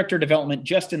character development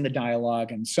just in the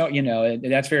dialogue. And so,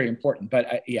 that's very important.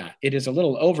 But it is a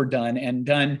little overdone and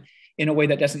done in a way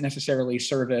that doesn't necessarily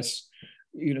service,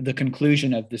 the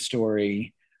conclusion of the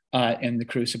story in The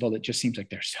Crucible. It just seems like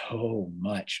there's so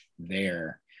much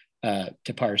there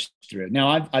to parse through.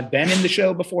 Now, I've been in the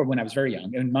show before when I was very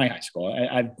young in my high school.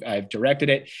 I've directed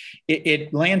it.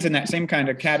 It lands in that same kind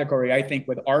of category, I think,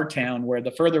 with Our Town, where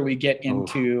the further we get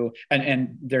into,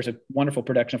 and there's a wonderful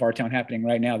production of Our Town happening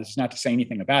right now. This is not to say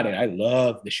anything about it. I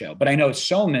love the show, but I know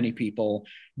so many people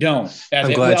don't.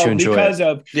 I'm glad you enjoy because it.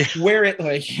 Of where it.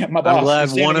 My boss, I'm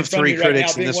glad one of three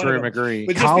critics in this room agree.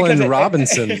 Colin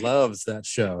Robinson loves that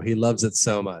show. He loves it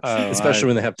so much, especially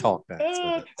when they have talk backs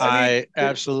with it. I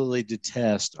absolutely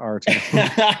detest Our Town.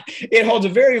 It holds a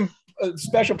very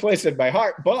special place in my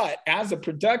heart, but as a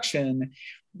production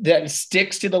that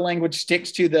sticks to the language,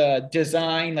 sticks to the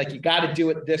design, like you got to do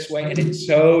it this way, and it's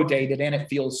so dated and it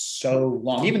feels so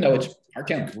long, even though Our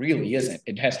Town really isn't.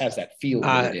 It has that feel.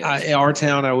 Our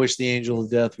Town, I wish the angel of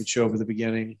death would show up at the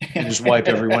beginning and just wipe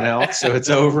everyone out, so it's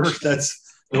over. That's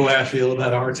the way I feel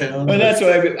about Our Town. Well, that's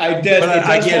what I did.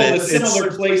 I get it. A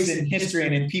similar place in history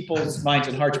and in people's minds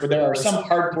and hearts, where there are some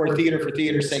hardcore theater for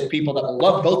theater's sake people that will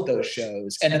love both those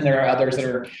shows, and then there are others that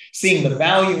are seeing the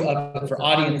value of it for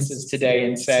audiences today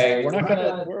and say we're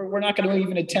not going to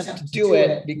even attempt to do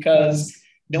it because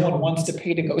no one wants to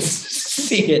pay to go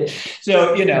see it.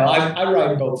 So I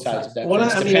ride both sides of that.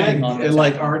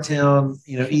 Like Our Town,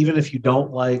 even if you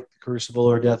don't like Crucible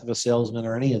or Death of a Salesman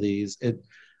or any of these,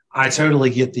 I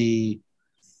totally get the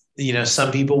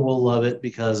some people will love it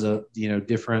because of,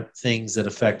 different things that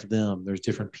affect them. There's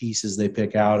different pieces they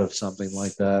pick out of something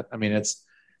like that. I mean, it's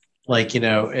like,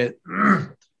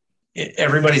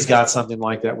 everybody's got something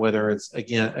like that, whether it's,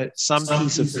 again, some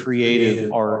piece of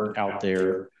creative art out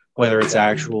there, whether it's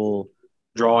actual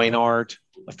drawing art,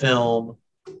 a film,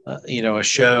 a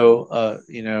show,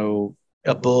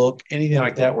 a book, anything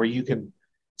like that, where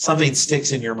something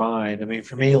sticks in your mind. I mean,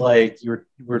 for me, like we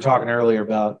were talking earlier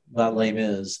about Les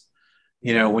Mis,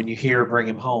 when you hear Bring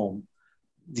Him Home,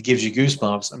 it gives you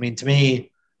goosebumps. I mean, to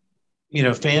me,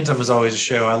 Phantom is always a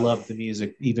show. I loved the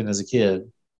music even as a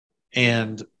kid.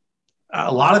 And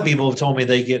a lot of people have told me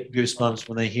they get goosebumps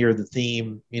when they hear the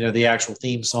theme, the actual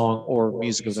theme song or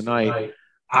music of the night.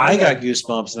 I got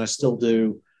goosebumps, and I still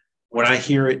do, when I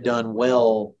hear it done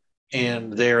well,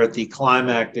 and they're at the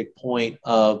climactic point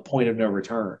of no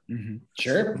return. Mm-hmm.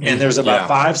 Sure. And there's about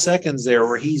 5 seconds there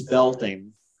where he's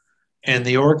belting, and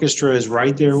the orchestra is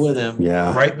right there with him,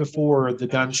 right before the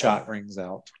gunshot rings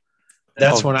out.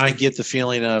 That's when I get the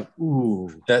feeling of,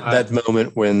 that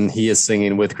moment when he is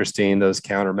singing with Christine, those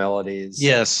counter melodies.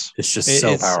 Yes. It's just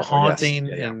so powerful. Haunting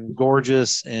and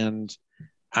gorgeous. And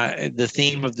the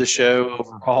theme of the show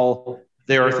overall,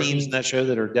 there are themes in that show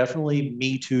that are definitely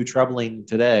Me Too troubling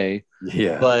today.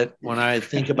 Yeah. But when I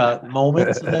think about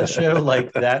moments of that show,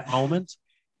 like that moment,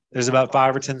 there's about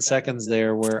 5 or 10 seconds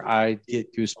there where I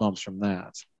get goosebumps from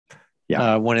that.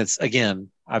 Yeah. When it's, again,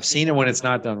 I've seen it when it's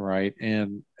not done right,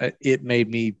 and it made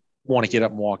me want to get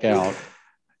up and walk out.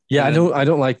 Yeah, I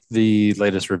don't like the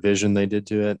latest revision they did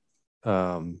to it.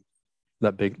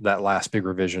 That last big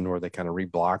revision where they kind of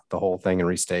reblocked the whole thing and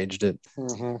restaged it.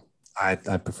 Mm-hmm. I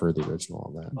prefer the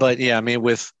original on that. But yeah, I mean,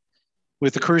 with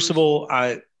the Crucible,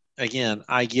 I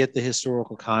get the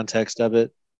historical context of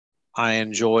it. I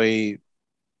enjoy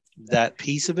that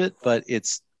piece of it, but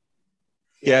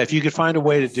if you could find a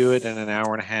way to do it in an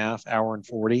hour and a half, hour and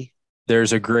 40.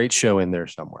 There's a great show in there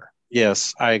somewhere.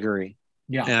 Yes, I agree.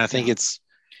 Yeah. And I think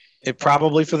it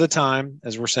probably, for the time,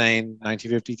 as we're saying,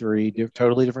 1953,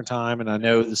 totally different time. And I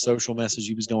know the social message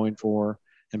he was going for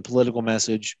and political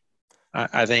message.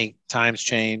 I think times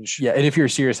change. Yeah. And if you're a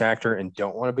serious actor and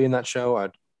don't want to be in that show,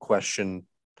 I'd question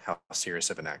how serious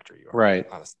of an actor you are. Right.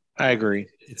 Honestly. I agree.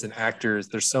 It's an actor.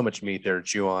 There's so much meat there to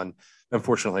chew on.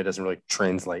 Unfortunately, it doesn't really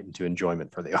translate into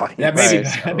enjoyment for the audience.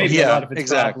 That may be a lot of its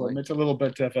exactly. problem. It's a little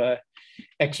bit of a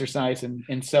exercise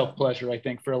in self-pleasure, I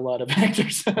think, for a lot of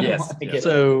actors. Yes.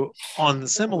 So on the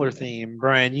similar theme,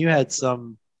 Brian, you had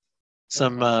some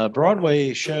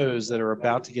Broadway shows that are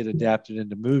about to get adapted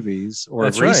into movies, or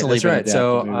that's have recently right. been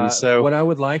adapted to movies. So what I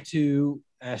would like to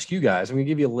ask you guys, I'm going to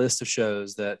give you a list of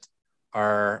shows that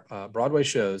are Broadway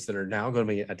shows that are now going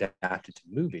to be adapted to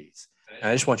movies. And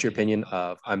I just want your opinion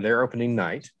of, I'm there opening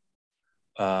night.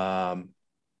 I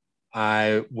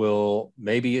will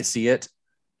maybe see it.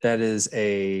 That is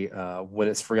when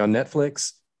it's free on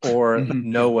Netflix, or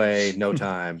no way, no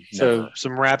time. So never.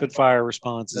 Some rapid fire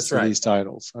responses to these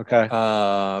titles. Okay.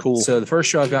 Cool. So the first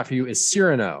show I've got for you is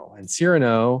Cyrano. And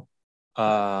Cyrano,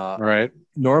 right.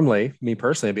 Normally, me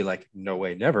personally, I'd be like, no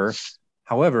way, never.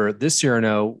 However, this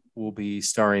Cyrano will be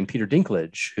starring Peter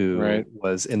Dinklage, who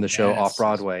was in the show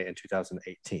Off-Broadway in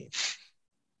 2018.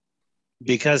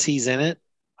 Because he's in it,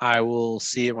 I will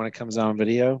see it when it comes on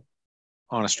video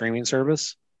on a streaming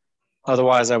service.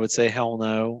 Otherwise, I would say hell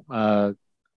no.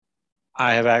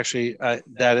 I have actually,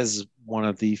 that is one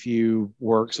of the few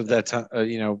works of that time,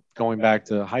 going back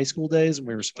to high school days, and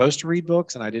we were supposed to read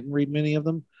books, and I didn't read many of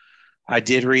them. I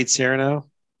did read Cyrano.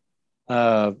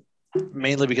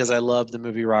 Mainly because I love the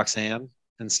movie Roxanne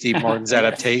and Steve Martin's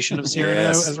adaptation of Cyrano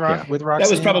with Roxanne. That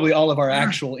was probably all of our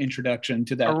actual introduction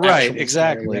to that. Right,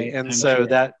 exactly. Story, right? And so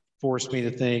that forced me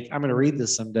to think, I'm going to read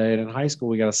this someday. And in high school,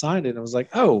 we got assigned it. And I was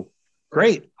like, oh,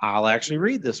 great. I'll actually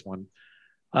read this one.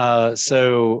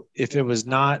 So if it was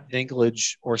not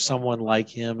Dinklage or someone like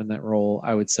him in that role,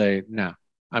 I would say, no,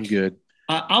 I'm good.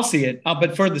 I'll see it,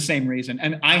 but for the same reason.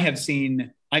 And I've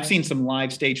seen some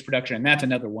live stage production, and that's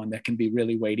another one that can be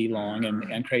really weighty, long,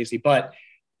 and crazy. But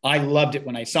I loved it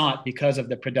when I saw it because of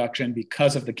the production,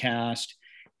 because of the cast.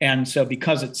 And so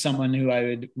because it's someone who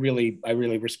I really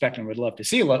respect and would love to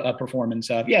see a performance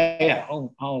of,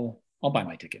 I'll buy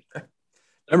my ticket.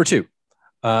 Number 2,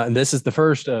 and this is the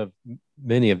first of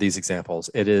many of these examples.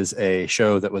 It is a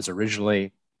show that was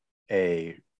originally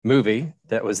a movie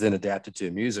that was then adapted to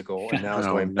a musical, and now is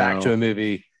going back to a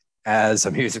movie as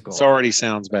a musical. It already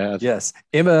sounds bad. Yes.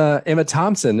 Emma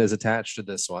Thompson is attached to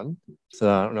this one.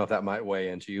 So I don't know if that might weigh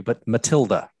into you, but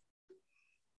Matilda.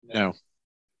 No.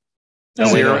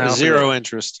 Zero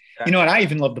interest. You know what? I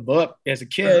even loved the book as a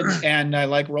kid, and I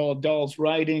like Roald Dahl's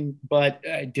writing, but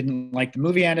I didn't like the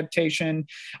movie adaptation.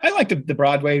 I liked the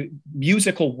Broadway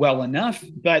musical well enough,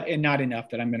 but not enough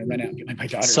that I'm going to run out and get my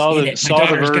daughter. Saw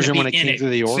the version when it came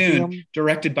through the Orpheum,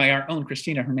 directed by our own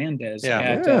Christina Hernandez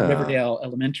at Riverdale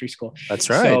Elementary School. That's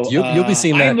right. So, you'll be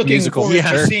seeing that musical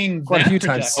seeing quite a few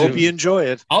times. Hope you enjoy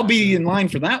it. I'll be in line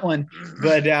for that one,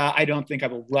 but I don't think I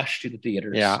will rush to the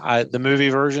theaters. Yeah, the movie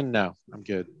version, no, I'm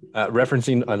good.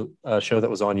 Referencing a show that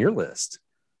was on your list,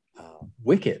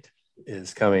 Wicked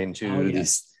is coming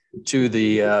to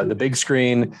the big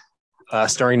screen,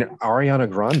 starring Ariana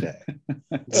Grande.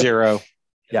 Zero.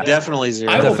 Yeah, definitely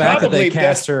zero. The fact that they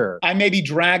cast her, I may be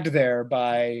dragged there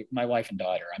by my wife and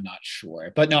daughter. I'm not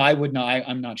sure, but no, I would not.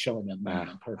 I'm not showing them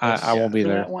on purpose. I won't be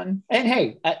there. That one. And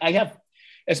hey, I have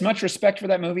as much respect for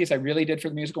that movie as I really did for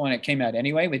the musical when it came out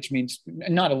anyway, which means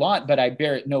not a lot, but I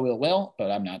bear it no ill will.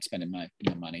 But I'm not spending my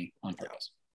money on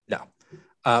purpose. No.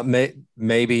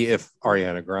 Maybe if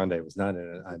Ariana Grande was not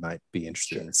in it, I might be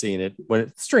interested in seeing it when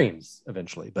it streams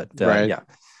eventually. But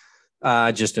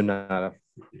I just am not a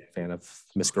fan of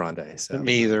Miss Grande. So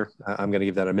me either. I'm going to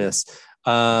give that a miss.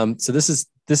 So this is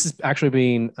actually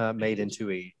being made into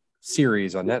a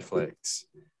series on Netflix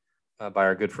by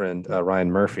our good friend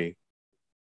Ryan Murphy.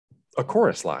 A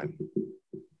Chorus Line.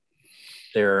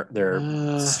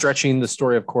 They're stretching the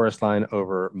story of Chorus Line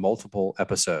over multiple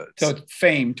episodes. So it's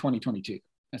Fame 2022,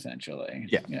 essentially.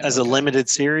 Yeah. As a limited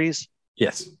series?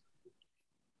 Yes.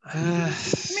 I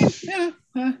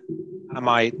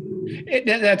might.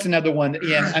 That's another one.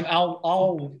 Yeah,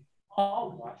 I'll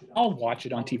watch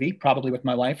it on TV, probably with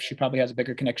my wife. She probably has a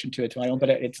bigger connection to it to my own, but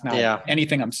it's not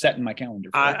anything I'm setting my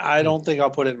calendar for. I don't think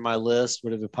I'll put it in my list,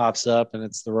 but if it pops up and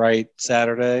it's the right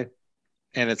Saturday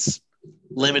and it's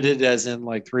limited as in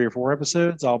like 3 or 4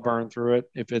 episodes, I'll burn through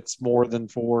it. If it's more than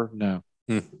 4, no.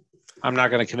 I'm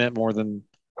not going to commit more than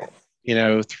 4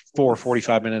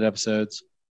 45-minute episodes.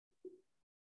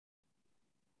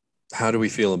 How do we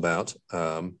feel about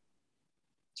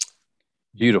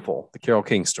Beautiful, the Carole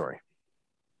King story?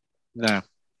 No.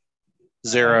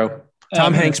 Zero.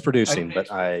 Tom Hanks producing, but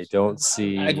I don't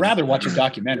see. I'd rather watch a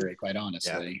documentary, quite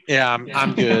honestly. Yeah,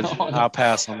 I'm good. I'll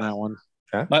pass on that one.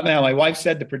 Okay. My wife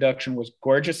said the production was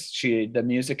gorgeous. The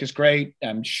music is great.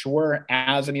 I'm sure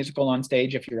as a musical on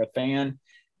stage, if you're a fan,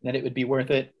 that it would be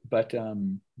worth it. But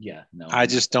no. I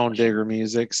just don't dig her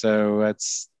music, so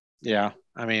that's I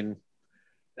mean,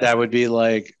 that would be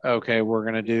like, okay, we're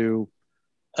gonna do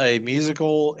a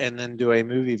musical and then do a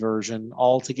movie version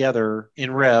all together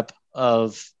in rep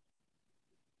of,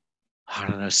 I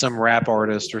don't know, some rap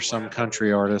artist or some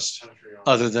country artist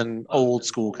other than old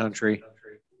school country.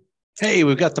 Hey,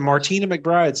 we've got the Martina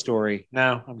McBride story.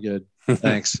 No, I'm good.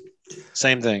 Thanks.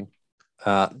 Same thing.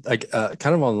 Kind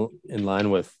of in line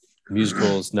with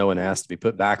musicals no one asked to be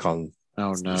put back on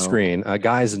screen.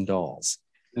 Guys and Dolls.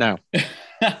 No.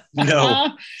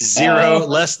 No. Zero.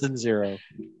 Less than zero.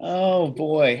 Oh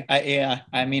boy.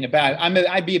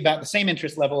 I'd be about the same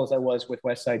interest level as I was with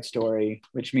West Side Story,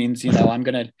 which means I'm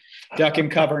gonna duck and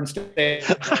cover and stay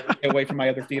away from my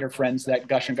other theater friends that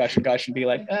gush and be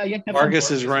like,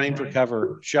 Marcus is running for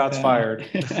cover. Shots fired.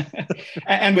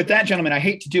 And with that, gentlemen, I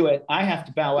hate to do it. I have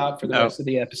to bow out for the rest of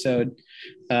the episode.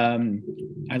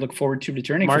 I look forward to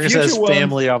returning. Marcus has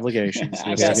family obligations.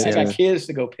 I got kids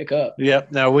to go pick up.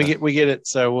 Yep. No, we get it.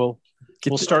 So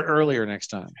we'll start earlier next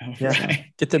time. Right.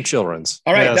 Get them children's.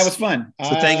 All right. Yes. That was fun.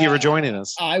 So thank you for joining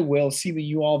us. I will see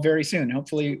you all very soon.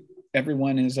 Hopefully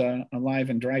everyone is alive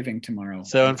and driving tomorrow.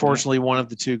 So unfortunately, one of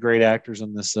the 2 great actors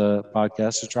on this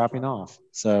podcast is dropping off.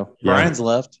 So Brian's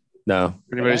left. No.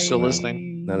 Anybody's still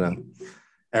listening? No.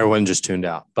 Everyone just tuned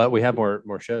out, but we have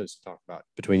more shows to talk about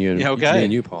between you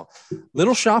and you, Paul.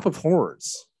 Little Shop of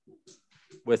Horrors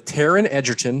with Taron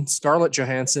Egerton, Scarlett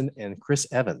Johansson, and Chris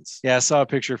Evans. Yeah, I saw a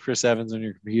picture of Chris Evans on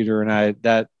your computer, and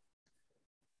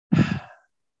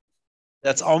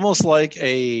that's almost like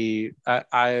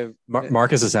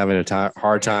Marcus is having a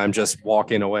hard time just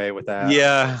walking away with that.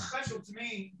 Yeah, it's special to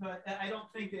me, but I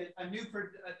don't think that a new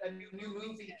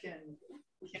movie can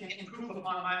improve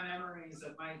upon my memories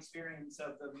of my experience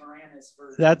of the Moranis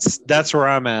version. That's where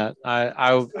I'm at.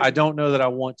 I don't know that I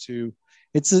want to.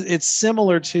 It's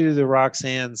similar to the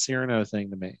Roxanne Cyrano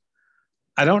thing to me.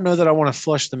 I don't know that I want to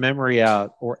flush the memory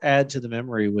out or add to the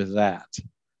memory with that.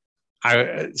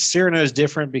 Cyrano is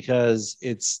different because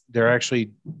they're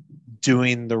actually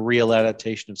doing the real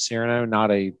adaptation of Cyrano,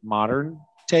 not a modern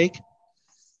take.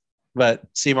 But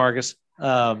see, Marcus,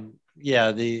 this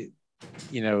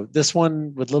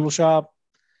one with Little Shop,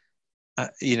 I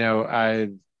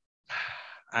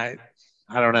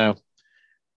don't know.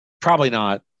 Probably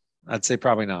not. I'd say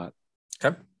probably not.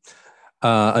 Okay.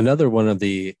 Another one of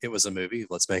the, it was a movie.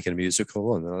 Let's make it a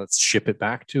musical and let's ship it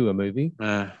back to a movie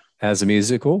as a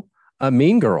musical.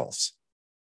 Mean Girls.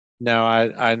 No,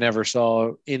 I never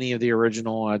saw any of the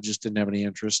original. I just didn't have any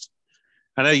interest.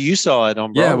 I know you saw it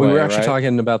on Broadway. Yeah, we were actually right?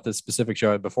 talking about this specific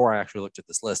show before I actually looked at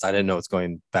this list. I didn't know it's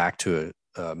going back to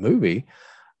a movie.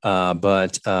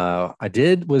 But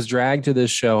I was dragged to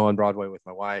this show on Broadway with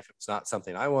my wife. It was not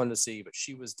something I wanted to see, but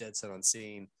she was dead set on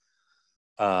seeing.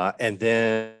 And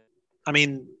then, I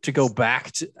mean, to go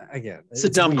back to, again, it's a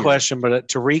dumb question, but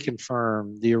to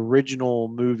reconfirm, the original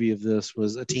movie of this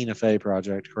was a Tina Fey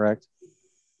project, correct?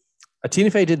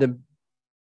 Tina Fey did the.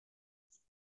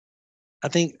 I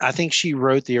think she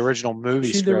wrote the original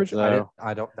movie script, though.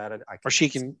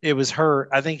 It was her.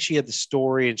 I think she had the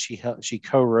story and she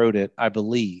co-wrote it, I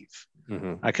believe.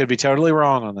 Mm-hmm. I could be totally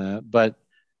wrong on that, but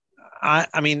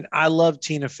I mean, I love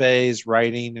Tina Fey's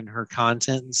writing and her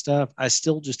content and stuff. I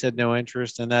still just had no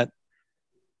interest in that.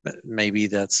 Maybe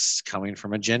that's coming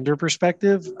from a gender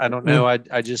perspective. I don't know.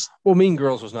 I just. Well, Mean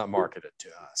Girls was not marketed to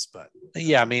us, but.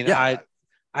 Yeah, I mean, yeah.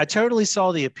 I totally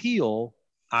saw the appeal.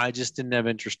 I just didn't have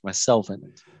interest myself in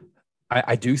it.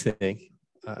 I do think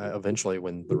eventually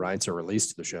when the rights are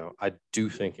released to the show, I do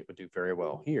think it would do very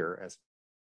well here. As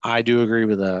I do agree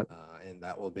with that. And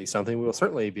that will be something we will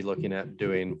certainly be looking at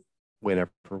doing whenever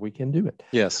we can do it.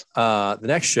 Yes. The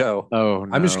next show. Oh,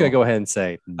 no. I'm just going to go ahead and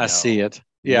say no, I see it.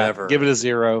 Yeah. Never. Give it a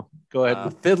 0. Go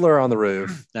ahead. Fiddler on the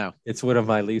Roof. No. It's one of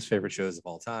my least favorite shows of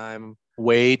all time.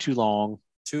 Way too long.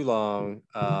 Too long.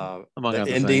 Among the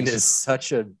other ending things. Is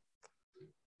such a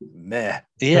meh.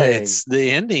 Yeah, thing. It's the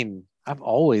ending. I've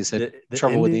always had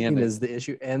trouble with the ending. Is the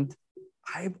issue, and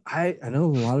I know a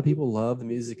lot of people love the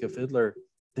music of Fiddler.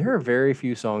 There are very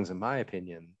few songs, in my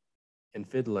opinion, in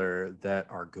Fiddler that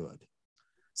are good.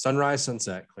 Sunrise,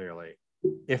 Sunset, clearly.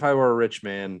 If I Were a Rich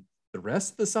Man, the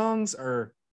rest of the songs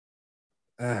are.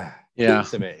 Yeah,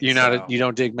 to me. You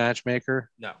don't dig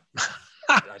Matchmaker? No.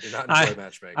 I do not enjoy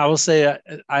Matchmaker. I will say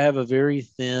I have a very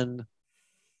thin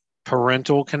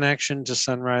parental connection to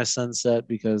Sunrise Sunset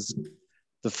because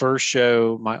the first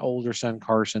show my older son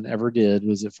Carson ever did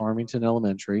was at Farmington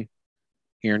Elementary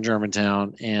here in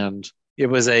Germantown, and it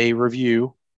was a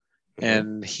review,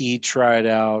 and he tried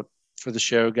out for the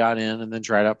show, got in, and then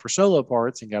tried out for solo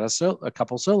parts and got a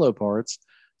couple solo parts.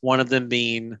 One of them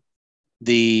being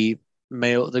the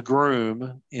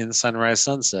groom in Sunrise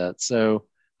Sunset. So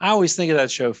I always think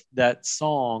of that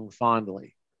song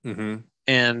fondly. Mm-hmm.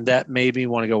 And that made me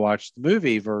want to go watch the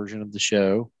movie version of the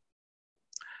show.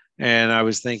 And I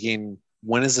was thinking,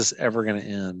 when is this ever going to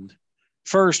end?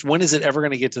 First, when is it ever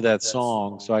going to get to that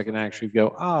song so I can actually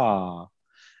go, ah?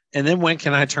 And then when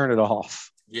can I turn it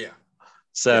off? Yeah.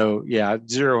 So, yeah,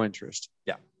 0 interest.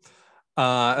 Yeah.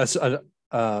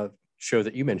 A show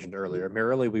that you mentioned earlier,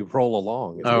 Merrily We Roll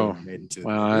Along. Made into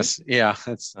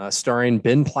that's starring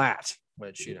Ben Platt,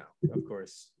 which, of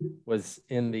course, was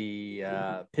in the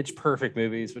Pitch Perfect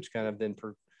movies, which kind of then,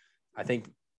 I think,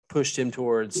 pushed him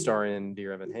towards starring in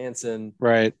Dear Evan Hansen.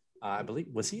 Right. I believe,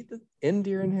 was he in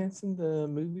Dear Evan Hansen, the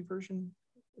movie version?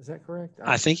 Is that correct?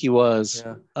 I think he was.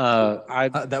 Yeah.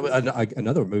 That was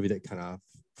another movie that kind of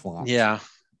flopped. Yeah,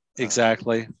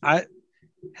 exactly.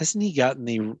 Hasn't he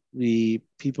gotten the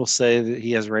people say that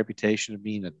he has a reputation of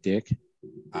being a dick?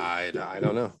 I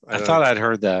don't know. I thought I'd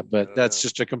heard that, but that's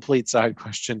just a complete side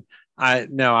question. I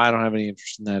don't have any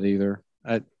interest in that either.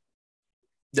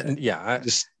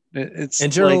 It's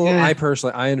in general.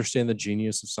 I understand the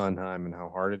genius of Sondheim and how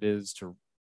hard it is to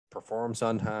perform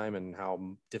Sondheim and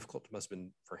how difficult it must have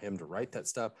been for him to write that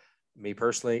stuff. Me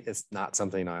personally, it's not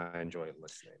something I enjoy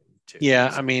listening to.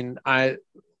 Yeah, I mean,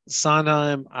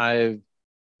 Sondheim,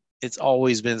 it's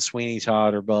always been Sweeney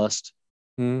Todd or bust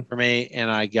for me,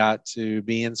 and I got to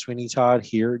be in Sweeney Todd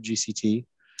here at GCT.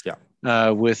 Yeah,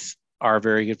 with our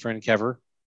very good friend Kever,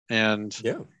 and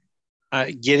yeah.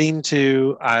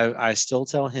 I still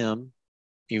tell him,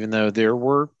 even though there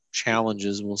were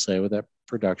challenges, we'll say, with that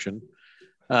production,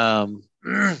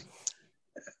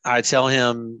 I tell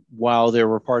him while there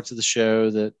were parts of the show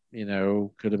that,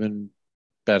 could have been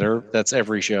better. That's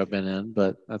every show I've been in,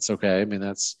 but that's okay. I mean,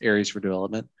 that's areas for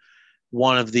development.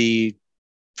 One of the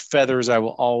feathers I will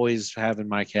always have in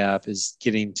my cap is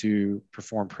getting to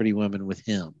perform Pretty Women with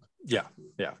him. Yeah.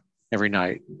 Yeah. Every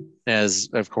night, as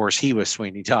of course he was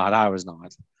Sweeney Todd, I was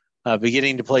not. But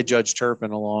getting to play Judge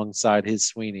Turpin alongside his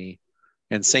Sweeney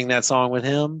and sing that song with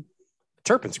him,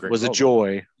 Turpin's great was role, a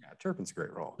joy. Yeah, Turpin's a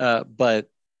great role. But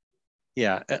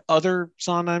yeah, other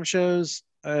Sondheim shows,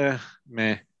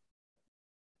 meh.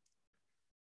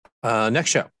 Next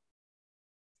show,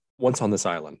 Once on This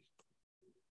Island.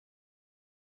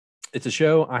 It's a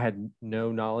show I had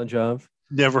no knowledge of.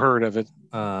 Never heard of it.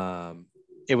 Um,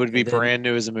 It would be And then- brand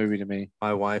new as a movie to me.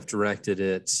 my wife directed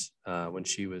it when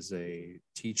she was a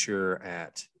teacher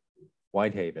at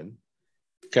Whitehaven.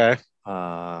 Okay.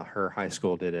 Her high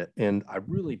school did it, and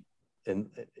and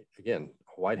again,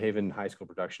 Whitehaven high school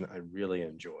production, I really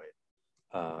enjoy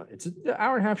it. It's an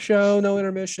hour and a half show, no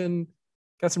intermission.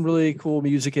 Got some really cool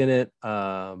music in it,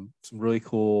 some really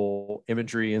cool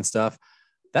imagery and stuff.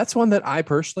 That's one that I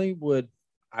personally would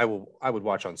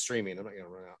watch on streaming. I'm not going to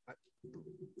run out.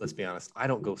 Let's be honest, I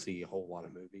don't go see a whole lot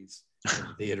of movies in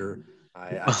the theater.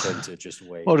 I tend to just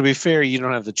wait. Well, to be fair, you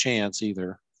don't have the chance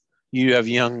either. You have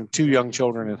two young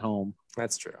children at home.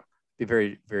 That's true. Be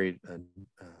very, very.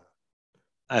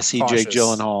 I see Cautious. Jake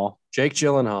Gyllenhaal. Jake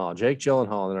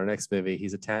Gyllenhaal in our next movie.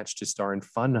 He's attached to star in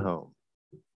Fun Home.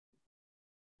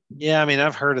 Yeah, I mean,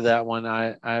 I've heard of that one.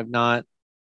 I have not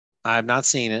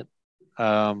seen it.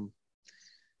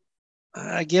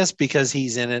 I guess because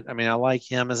he's in it. I mean, I like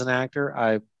him as an actor.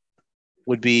 I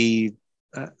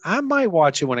might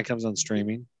watch it when it comes on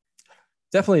streaming.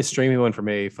 Definitely a streaming one for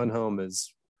me. Fun Home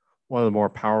is one of the more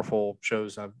powerful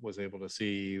shows I was able to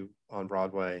see on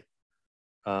Broadway.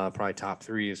 Probably top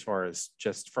 3 as far as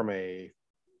just from a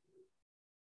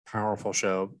powerful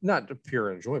show, not a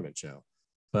pure enjoyment show,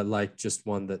 but like just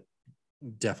one that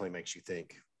definitely makes you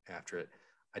think after it.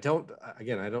 I don't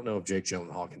know if Jake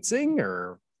Gyllenhaal can sing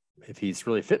or if he's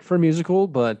really fit for a musical,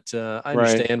 but I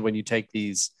understand when you take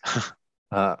these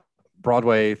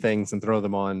Broadway things and throw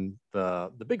them on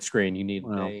the big screen, you need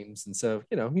names. And so,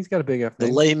 he's got a big effort. The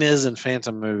Les Mis and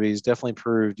Phantom movies definitely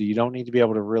proved you don't need to be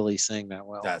able to really sing that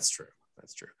well. That's true.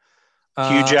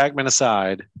 Hugh Jackman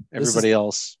aside, everybody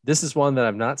else. This is one that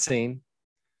I've not seen.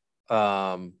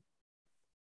 Don't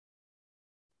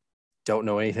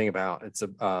know anything about. It's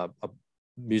a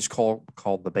musical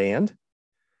called The Band.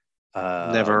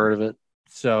 Never heard of it.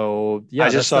 So yeah, I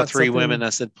just saw 3 women. I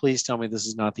said, please tell me this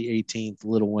is not the 18th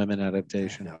Little Women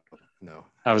adaptation. No.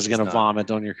 I was going to vomit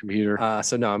on your computer.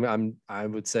 So no, I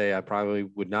would say I probably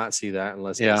would not see that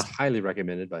unless it was highly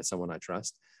recommended by someone I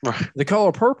trust. Right. The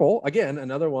Color Purple, again,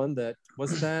 another one that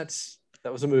was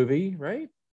a movie, right?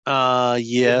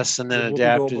 Yes, and then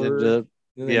adapted into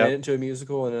made it into a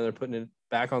musical, and then they're putting it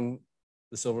back on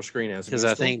the silver screen as because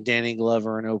I think Danny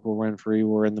Glover and Oprah Winfrey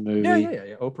were in the movie.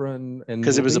 Yeah. Oprah and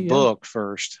because it was a book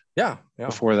first. Yeah.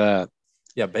 Before that.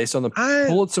 Yeah, based on the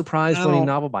Pulitzer Prize-winning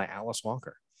novel by Alice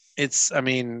Walker. I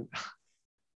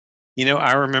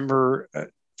remember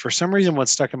for some reason what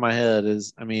stuck in my head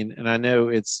is, and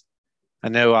I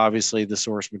know obviously the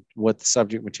source, what the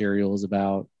subject material is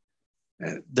about.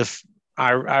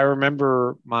 I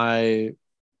remember I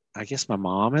guess my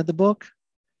mom had the book.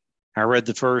 I read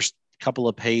the first couple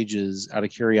of pages out of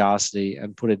curiosity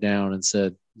and put it down and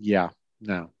said, yeah,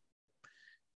 no.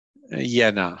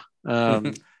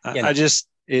 I just,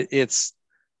 it's,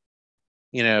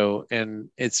 and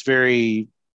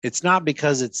it's not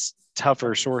because it's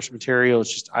tougher source material.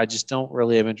 It's just, I just don't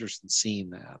really have interest in seeing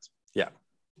that. Yeah.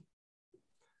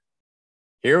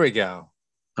 Here we go.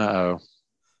 Uh-oh.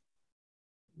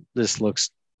 This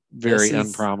looks very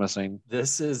unpromising.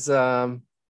 This is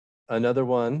another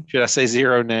one. Should I say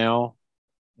 0 now?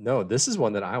 No, this is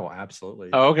one that I will absolutely.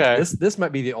 Oh, okay. This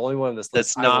might be the only one of this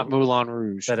that's not Moulin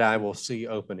Rouge that I will see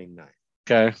opening night.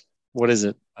 Okay. What is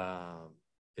it?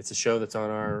 It's a show that's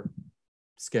on our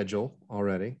schedule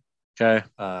already. Okay.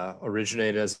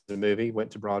 Originated as a movie,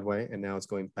 went to Broadway, and now it's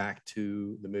going back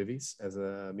to the movies as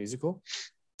a musical.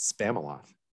 Spamalot.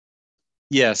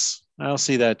 Yes, I'll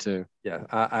see that too. Yeah,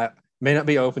 I may not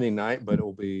be opening night, but it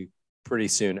will be pretty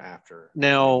soon after.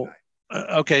 Now,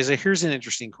 okay, so here's an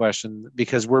interesting question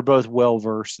because we're both well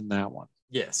versed in that one.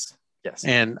 Yes.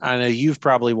 And I know you've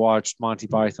probably watched Monty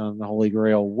Python and the Holy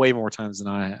Grail way more times than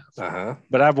I have. Uh-huh.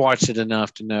 But I've watched it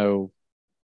enough to know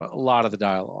a lot of the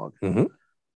dialogue.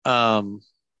 Mm-hmm.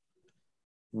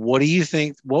 What do you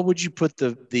think? What would you put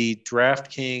the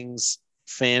DraftKings,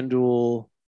 FanDuel,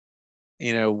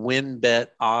 win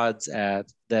bet odds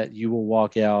at that you will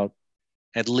walk out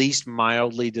at least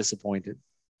mildly disappointed?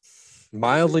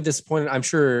 Mildly disappointed. I'm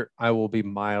sure I will be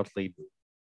mildly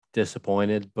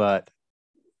disappointed, but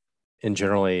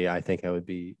generally, I think I would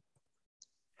be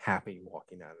happy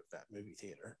walking out of that movie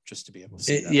theater just to be able to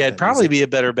see that. It'd probably be a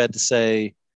better bet to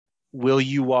say, will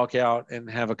you walk out and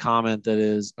have a comment that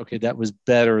is, okay, that was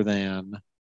better than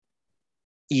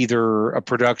either a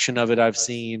production of it I've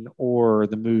seen or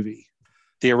the movie,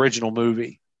 the original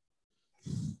movie?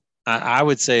 I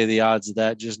would say the odds of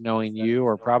that, just knowing you,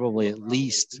 are probably at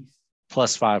least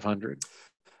plus 500.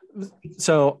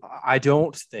 So I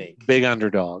don't think big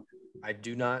underdog. I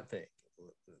do not think.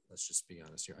 Let's just be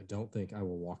honest here. I don't think I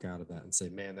will walk out of that and say,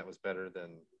 man, that was better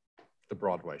than the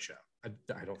Broadway show.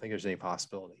 I don't think there's any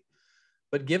possibility.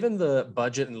 But given the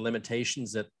budget and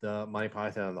limitations that the Monty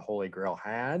Python and the Holy Grail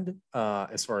had,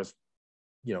 as far as,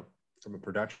 from a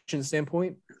production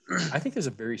standpoint, I think there's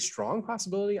a very strong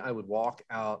possibility I would walk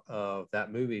out of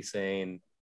that movie saying,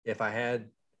 if I had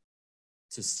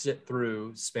to sit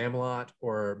through Spamalot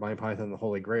or Monty Python and the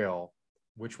Holy Grail,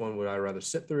 which one would I rather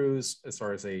sit through as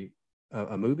far as a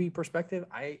movie perspective?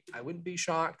 I wouldn't be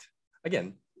shocked.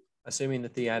 Again, assuming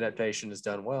that the adaptation is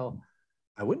done well,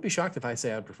 I wouldn't be shocked if I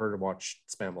say I'd prefer to watch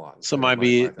Spamalot. So it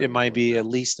might be at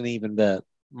least an even bet,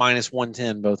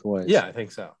 -110 both ways. Yeah, I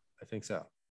think so.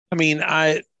 I mean,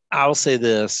 I'll say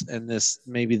this, and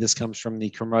this comes from the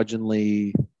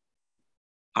curmudgeonly.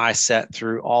 I sat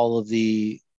through all of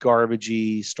the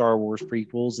garbagey Star Wars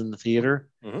prequels in the theater.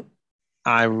 Mm-hmm.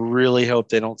 I really hope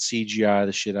they don't CGI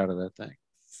the shit out of that thing.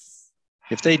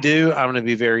 If they do, I'm going to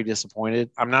be very disappointed.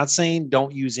 I'm not saying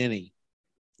don't use any.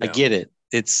 No. I get it.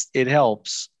 It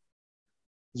helps.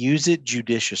 Use it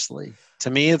judiciously. To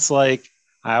me, it's like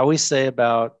I always say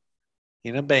about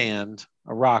in a band,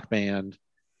 a rock band,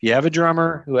 if you have a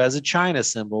drummer who has a China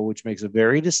cymbal, which makes a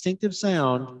very distinctive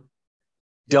sound,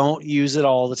 don't use it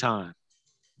all the time.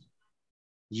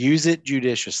 Use it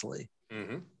judiciously.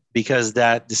 Mm-hmm. Because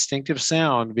that distinctive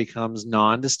sound becomes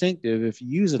non-distinctive if you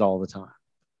use it all the time.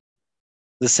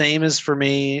 The same is for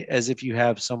me as if you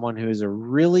have someone who is a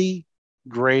really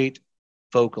great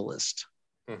vocalist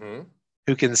mm-hmm.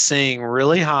 who can sing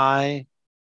really high.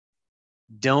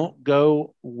 Don't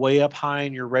go way up high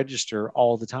in your register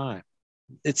all the time.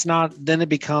 Then it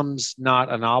becomes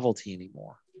not a novelty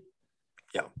anymore.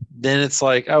 Yeah. Then it's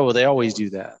like, oh, well, they always do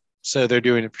that. So they're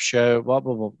doing it for show, blah,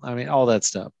 blah, blah. I mean, all that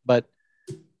stuff. But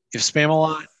if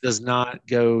Spamalot does not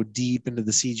go deep into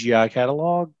the CGI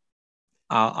catalog,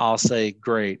 I'll say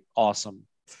great, awesome.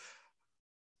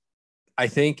 I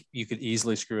think you could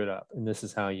easily screw it up, and this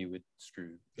is how you would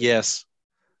screw it. Yes.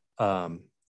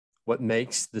 What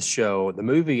makes the show, the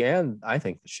movie, and I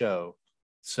think the show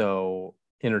so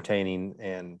entertaining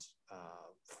and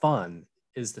fun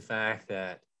is the fact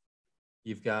that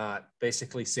you've got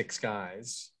basically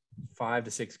 5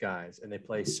 to 6 guys, and they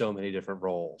play so many different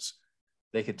roles.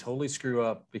 They could totally screw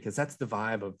up because that's the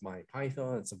vibe of Monty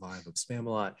Python. It's the vibe of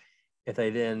Spamalot. If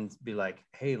they then be like,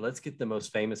 hey, let's get the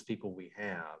most famous people we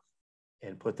have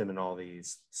and put them in all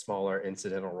these smaller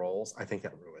incidental roles, I think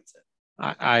that ruins it.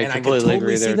 I completely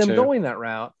agree there, see them too. going that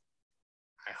route.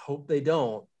 I hope they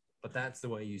don't, but that's the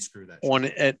way you screw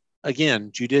that. Again,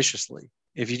 judiciously.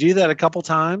 If you do that a couple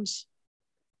times,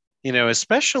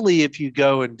 especially if you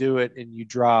go and do it and you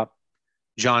drop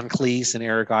John Cleese and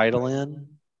Eric Idle in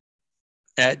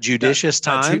at judicious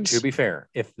times. To be fair,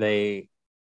 if they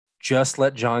just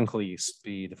let John Cleese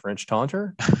be the French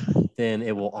taunter, then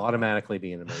it will automatically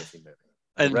be an amazing movie.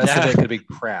 The rest of it could be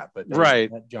crap, but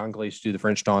right. Let John Cleese do the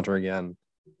French taunter again.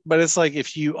 But it's like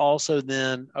if you also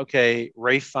then,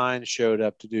 Ralph Fiennes showed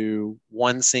up to do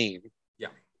one scene. Yeah.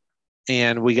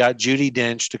 And we got Judi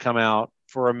Dench to come out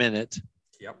for a minute.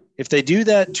 Yep. If they do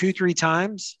that 2-3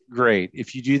 times, great.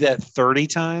 If you do that 30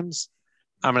 times,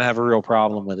 I'm going to have a real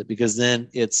problem with it because then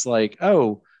it's like,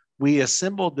 oh, we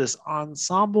assembled this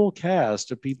ensemble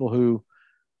cast of people who,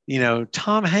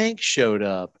 Tom Hanks showed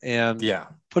up and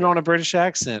put on a British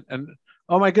accent. And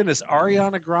oh my goodness,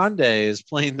 Ariana Grande is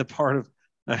playing the part of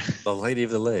the Lady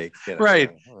of the Lake.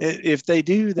 Right. If they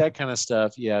do that kind of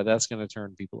stuff, that's going to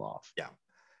turn people off. Yeah.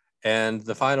 And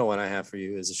the final one I have for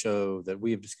you is a show that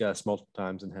we have discussed multiple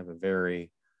times and have a very,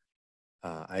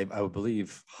 I would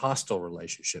believe, hostile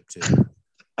relationship to.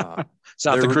 It's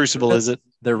not The Crucible, is it?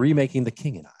 They're remaking The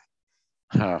King and I.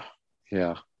 Oh,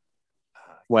 yeah.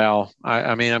 Well,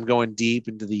 I mean, I'm going deep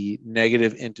into the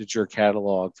negative integer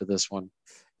catalog for this one.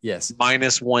 Yes.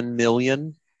 -1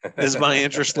 million is my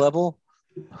interest level.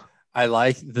 I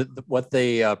like what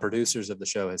the producers of the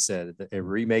show has said. That a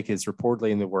remake is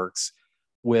reportedly in the works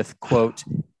with, quote,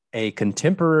 a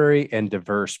contemporary and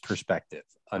diverse perspective.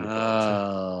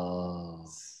 Oh.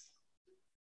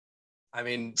 I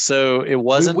mean, so it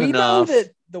wasn't we enough. know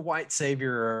that the white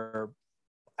savior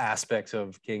aspects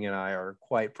of King and I are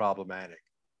quite problematic.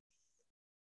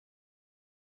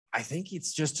 I think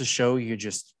it's just to show you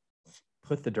just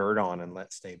put the dirt on and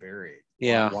let stay buried.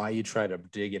 Yeah. Why you try to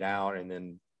dig it out and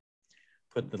then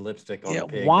put the lipstick on the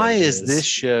pig. Why is this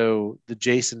show the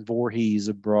Jason Voorhees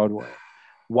of Broadway?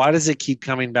 Why does it keep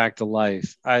coming back to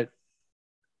life? It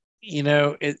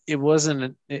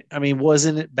wasn't.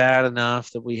 Wasn't it bad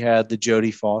enough that we had the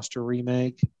Jodie Foster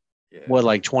remake? Yeah.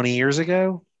 Like 20 years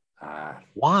ago?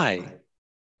 Why?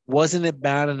 Wasn't it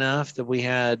bad enough that we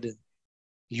had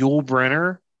Yul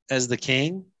Brynner as the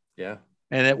king. Yeah.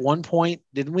 And at one point,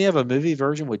 didn't we have a movie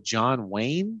version with John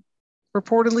Wayne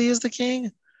reportedly as the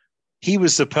king? He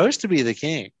was supposed to be the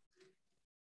king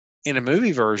in a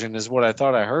movie version, is what I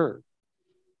thought I heard.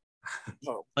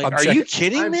 Like, are you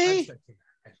kidding me?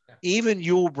 Even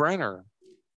Yul Brynner.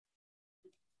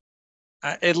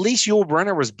 At least Yul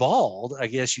Brynner was bald, I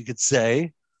guess you could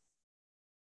say.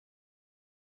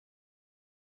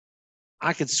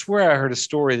 I could swear I heard a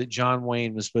story that John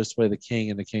Wayne was supposed to play the king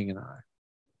in The King and I.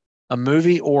 A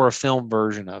movie or a film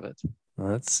version of it.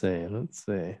 Let's see.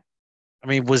 I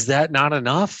mean, was that not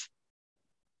enough?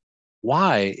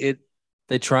 Why?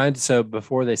 They tried, so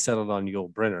before they settled on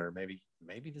Yul Brynner, maybe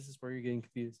this is where you're getting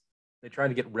confused. They tried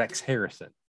to get Rex Harrison.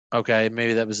 Okay,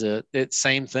 maybe that was it. It's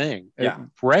same thing. Yeah.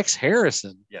 Rex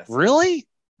Harrison. Yes. Really?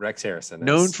 Rex Harrison.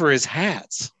 Known for his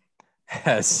hats.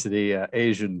 As the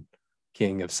Asian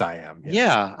king of Siam. Yes.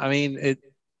 Yeah. I mean,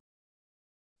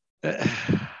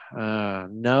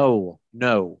 no.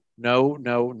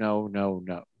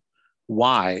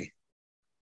 Why?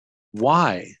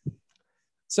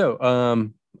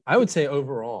 So, I would say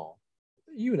overall,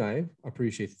 you and I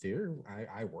appreciate the theater.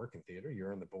 I work in theater.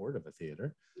 You're on the board of a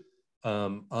theater.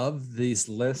 Of these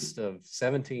list of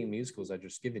 17 musicals I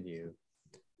just given you,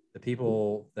 the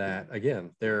people that,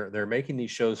 again, they're making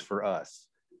these shows for us.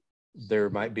 There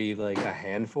might be like a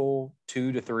handful,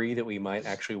 2 to 3 that we might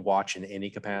actually watch in any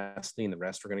capacity, and the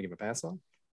rest we're going to give a pass on.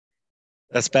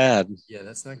 That's bad. Yeah,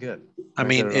 that's not good. I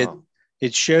mean,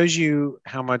 it shows you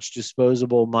how much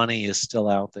disposable money is still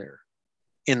out there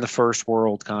in the first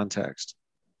world context.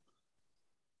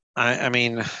 I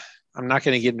mean, I'm not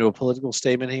going to get into a political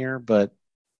statement here, but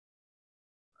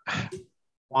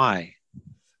why?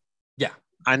 Yeah.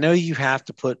 I know you have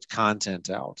to put content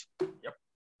out. Yep.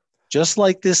 Just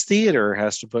like this theater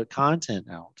has to put content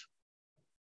out.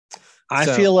 I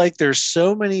feel like there's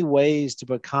so many ways to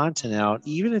put content out,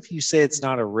 even if you say it's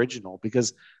not original,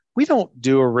 because we don't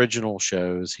do original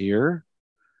shows here.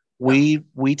 We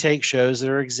take shows that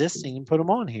are existing and put them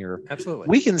on here. Absolutely.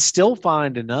 We can still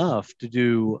find enough to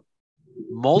do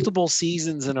multiple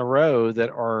seasons in a row that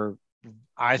are,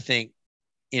 I think,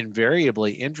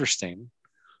 invariably interesting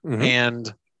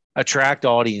and attract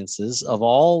audiences of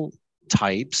all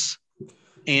types.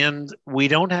 And we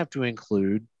don't have to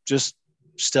include just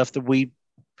stuff that we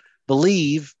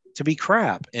believe to be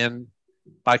crap. And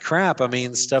by crap, I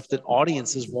mean stuff that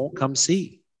audiences won't come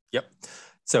see. Yep.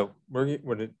 So you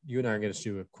and I are going to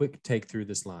do a quick take through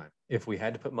this line. If we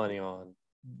had to put money on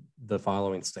the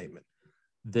following statement,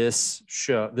 this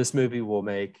movie will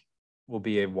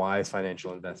be a wise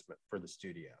financial investment for the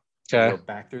studio. Okay. We'll go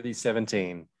back through these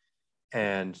 17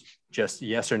 and just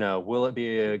yes or no, will it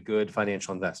be a good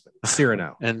financial investment? Yes or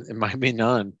no? And it might be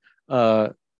none.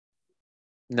 No.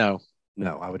 No,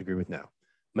 I would agree with no.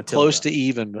 Matilda. Close to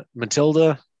even, but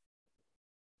Matilda,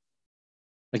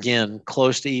 again,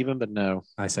 close to even, but no.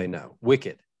 I say no.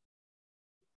 Wicked.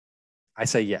 I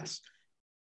say yes.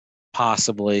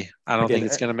 Possibly. I don't think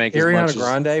it's going to make Ariana as much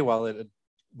Grande, while it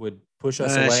would push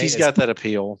us away. She's got that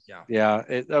appeal. Yeah.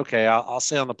 Okay. I'll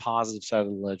say on the positive side of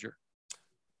the ledger.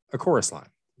 A chorus line.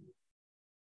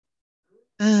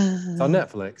 It's on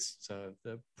Netflix, so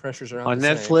the pressures are on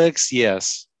Netflix. Same.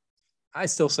 Yes. I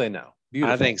still say no.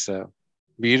 Beautiful. I think so.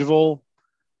 Beautiful.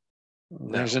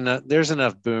 No. There's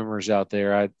enough boomers out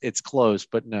there. It's close,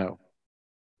 but no.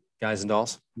 Guys and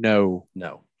Dolls? No.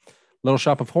 Little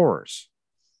Shop of Horrors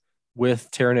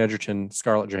with Taron Egerton,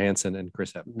 Scarlett Johansson, and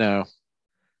Chris Evans. No.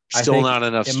 Still not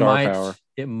enough star power.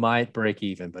 It might break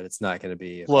even, but it's not going to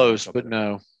be close, but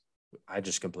no. I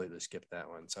just completely skipped that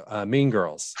one. So Mean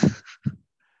Girls.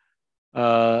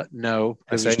 No,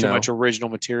 because there's too much original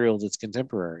material that's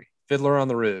contemporary. Fiddler on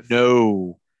the Roof.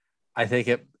 No. I think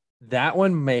that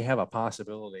one may have a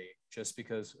possibility just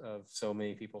because of so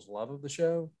many people's love of the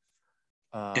show.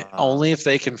 Only if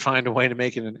they can find a way to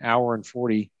make it an hour and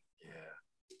 40. Yeah.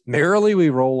 Merrily We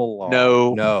Roll Along.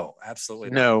 No,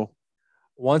 absolutely not. No.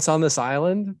 Once on This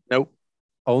Island. Nope.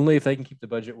 Only if they can keep the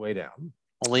budget way down.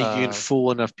 Only you can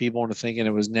fool enough people into thinking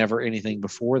it was never anything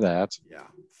before that. Yeah.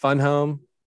 Fun Home.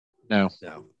 No.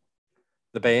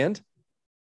 The Band.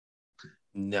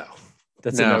 No.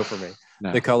 That's a no for me.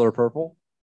 No. The Color Purple.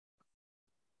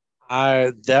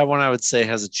 That one I would say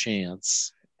has a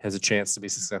chance. Has a chance to be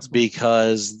successful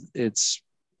because it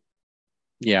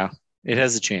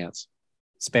has a chance.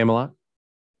 Spamalot.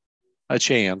 A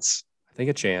chance. I think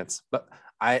a chance, but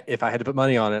if I had to put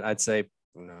money on it, I'd say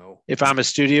no. If I'm a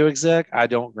studio exec, I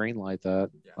don't greenlight that.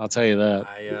 Yeah. I'll tell you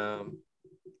that.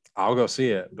 I'll go see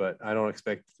it, but I don't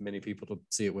expect many people to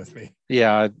see it with me.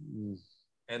 Yeah.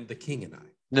 And The King and I.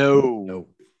 No.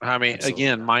 I mean, absolutely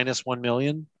again, not. Minus 1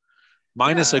 million.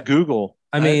 minus a Google.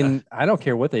 I mean, I don't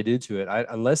care what they do to it.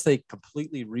 Unless they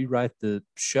completely rewrite the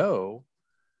show,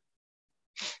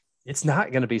 it's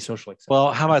not going to be socially acceptable.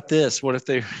 Well, how about this? What if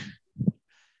they?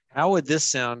 How would this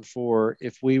sound for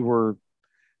if we were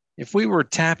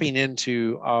tapping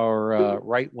into our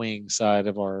right wing side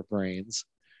of our brains?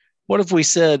 What if we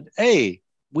said, "Hey,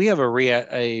 we have a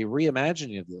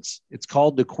reimagining of this. It's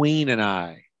called The Queen and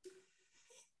I."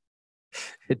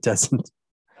 It doesn't.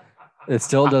 It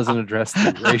still doesn't address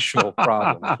the racial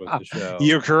problems with the show.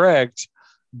 You're correct,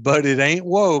 but it ain't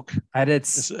woke. At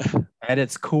its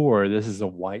core, this is a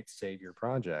white savior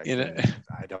project.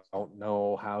 I don't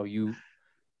know how you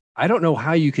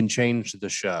can change the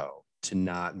show to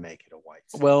not make it a white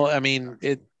savior. Well, I mean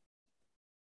it.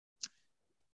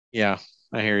 Yeah,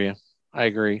 I hear you. I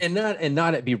agree. And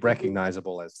not it be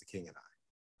recognizable as The King and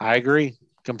I agree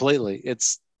completely.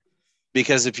 It's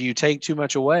because if you take too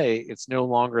much away, it's no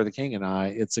longer The King and I.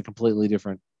 It's a completely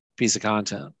different piece of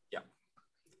content. Yeah.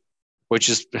 Which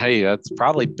is, hey, that's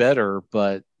probably better,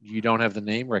 but you don't have the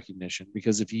name recognition,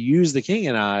 because if you use The King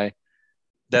and I,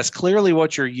 that's clearly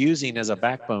what you're using as a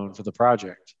backbone for the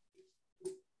project.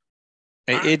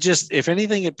 It just, if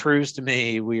anything, it proves to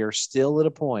me we are still at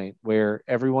a point where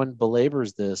everyone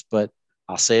belabors this, but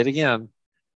I'll say it again,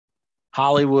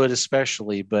 Hollywood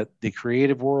especially, but the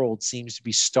creative world seems to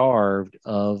be starved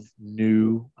of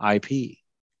new IP.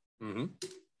 Mm-hmm.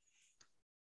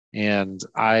 And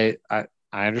I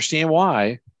understand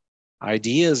why.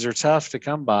 Ideas are tough to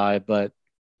come by, but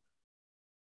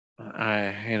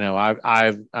I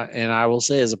will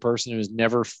say, as a person who has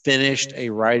never finished a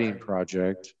writing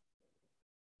project,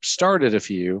 started a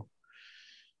few,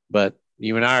 but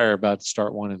you and I are about to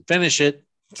start one and finish it.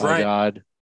 That's by right.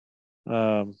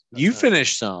 God. You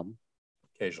finished some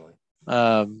occasionally.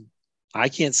 I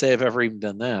can't say I've ever even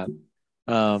done that.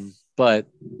 But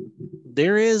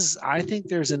I think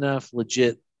there's enough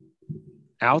legit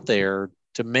out there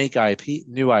to make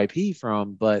new IP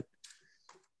from, but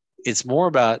it's more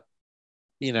about,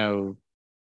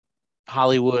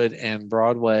 Hollywood and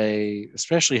Broadway,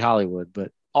 especially Hollywood,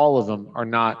 but all of them are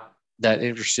not that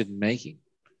interested in making.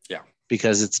 Yeah.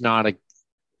 Because it's not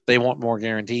they want more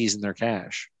guarantees in their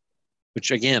cash,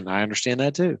 which again, I understand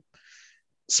that too.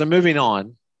 So moving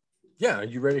on. Yeah. Are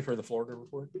you ready for the Florida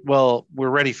report? Well, we're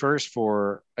ready first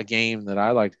for a game that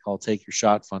I like to call Take Your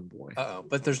Shot, Fun Boy.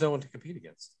 But there's no one to compete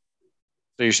against.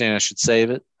 So you're saying I should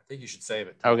save it? I think you should save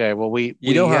it. Okay. Well, we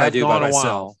know how I have do gone by a myself.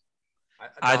 while.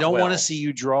 I don't want to see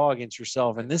you draw against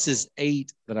yourself. And this is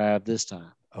 8 that I have this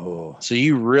time. Oh. So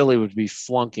you really would be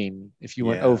flunking if you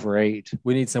went over 8.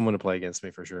 We need someone to play against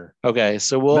me for sure. Okay.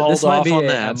 So we'll hold off on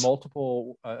that. A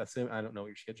multiple, I don't know what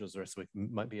your schedule is the rest of the week.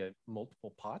 It might be a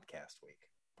multiple podcast week.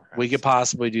 Perhaps. We could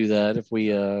possibly do that if we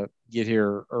get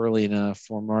here early enough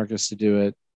for Marcus to do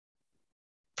it,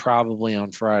 probably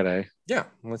on Friday. Yeah.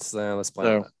 Let's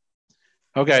plan that.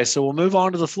 Okay. So we'll move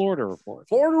on to the Florida report.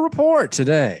 Florida report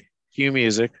today. Cue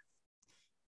music.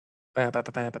 A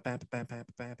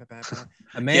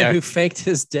man who faked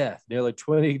his death nearly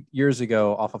 20 years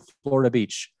ago off a Florida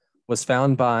beach was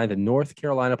found by the North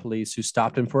Carolina police, who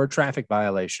stopped him for a traffic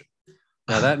violation.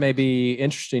 Now, that may be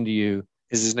interesting to you.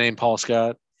 Is his name Paul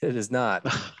Scott? It is not.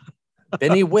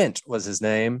 Benny Wint was his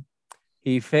name.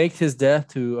 He faked his death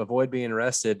to avoid being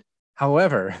arrested.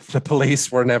 However, the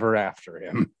police were never after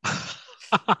him.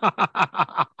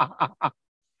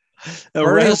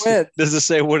 Arrested. Does it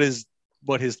say what his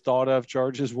thought of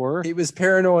charges were? He was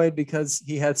paranoid because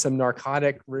he had some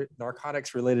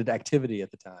narcotics related activity at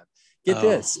the time. Get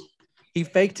this. He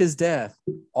faked his death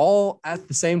all at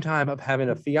the same time of having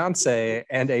a fiance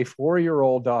and a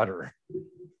 4-year-old daughter.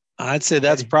 I'd say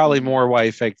that's probably more why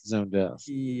he faked his own death.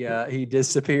 He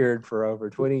disappeared for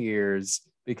over 20 years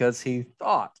because he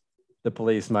thought the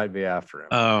police might be after him.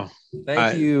 Oh,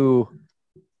 thank you.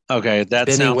 Okay,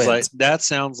 that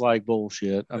sounds like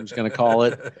bullshit. I'm just going to call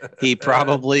it. He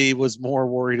probably was more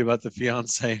worried about the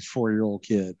fiance and 4-year-old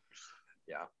kid.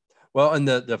 Yeah. Well, and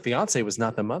the fiance was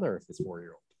not the mother of his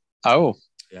 4-year-old. Oh,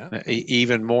 yeah.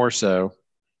 Even more so.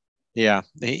 Yeah,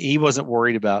 he wasn't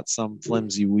worried about some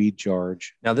flimsy weed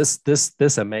charge. Now, this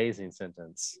amazing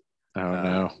sentence. Oh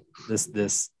no.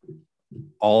 This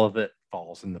all of it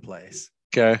falls into place.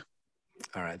 Okay.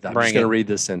 All right. I'm just going to read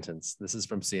this sentence. This is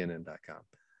from CNN.com.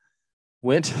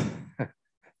 Wint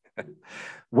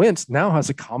now has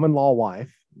a common law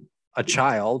wife, a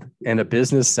child, and a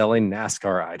business selling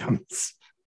NASCAR items.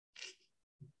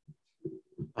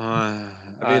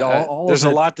 There's a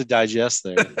lot to digest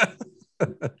there.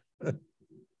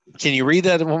 Can you read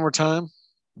that one more time?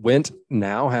 Wint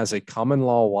now has a common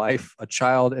law wife, a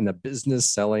child, and a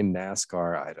business selling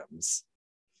NASCAR items.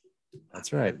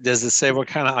 That's right. Does it say what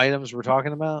kind of items we're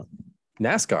talking about?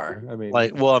 NASCAR. I mean,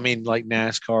 Like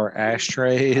NASCAR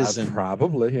ashtrays and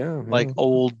probably, yeah. like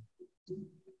old.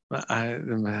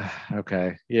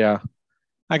 Okay, yeah.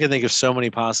 I can think of so many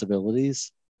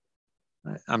possibilities.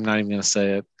 I'm not even going to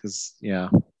say it because, yeah.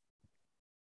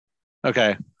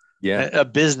 Okay. Yeah. A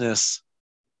business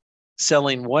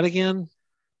selling what again?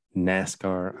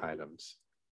 NASCAR items.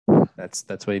 That's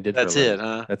what he did. That's it,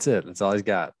 huh? That's it. That's all he's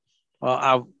got.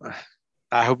 Well,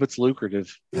 I hope it's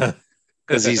lucrative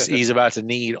because he's about to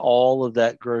need all of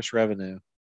that gross revenue.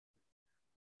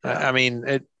 Yeah. I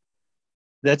mean,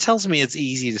 that tells me it's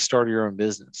easy to start your own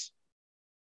business.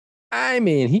 I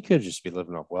mean, he could just be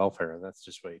living off welfare. That's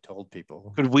just what he told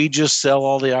people. Could we just sell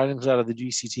all the items out of the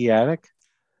GCT attic?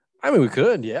 I mean, we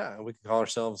could. Yeah, we could call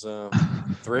ourselves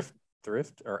thrift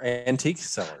or antique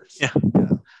sellers. Yeah.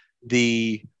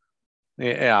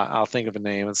 I'll think of a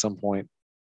name at some point.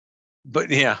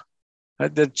 But yeah,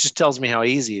 that just tells me how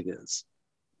easy it is.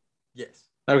 Yes.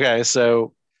 Okay,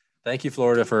 so thank you,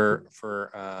 Florida, for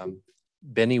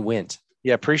Benny Wint.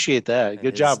 Yeah, appreciate that.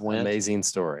 Good job, Wint. Amazing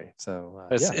story. So,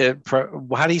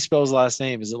 how do you spell his last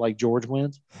name? Is it like George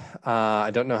Wint?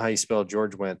 I don't know how you spell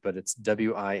George Wint, but it's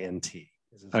Wint.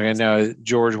 Okay, no,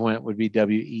 George Wint would be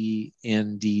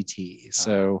Wendt.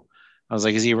 So I was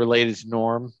like, is he related to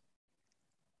Norm?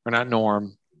 Or not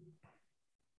Norm?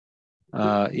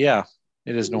 Yeah,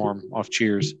 it is Norm off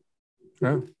Cheers.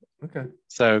 Oh, okay.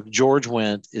 So George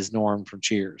Wendt is Norm from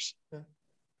Cheers. Yeah.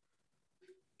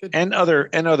 Good. And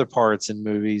other parts in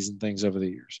movies and things over the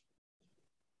years.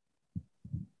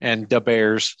 And Da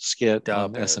Bears skit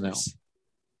on SNL.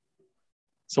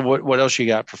 So what else you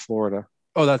got for Florida?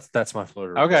 Oh, that's my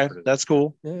Florida. Okay, that's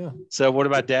cool. Yeah. So what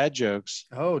about dad jokes?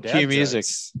 Oh, dad Cue jokes. Music.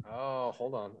 Oh,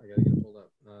 hold on. I gotta get it pulled up.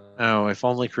 Oh, if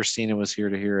only Christina was here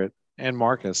to hear it. And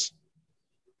Marcus.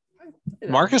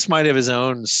 Marcus might have his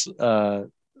own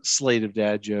slate of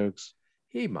dad jokes.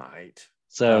 He might.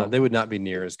 So they would not be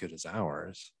near as good as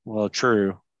ours. Well,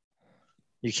 true.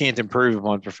 You can't improve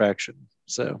upon perfection.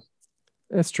 So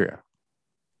that's true.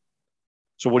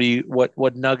 So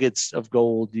what nuggets of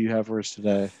gold do you have for us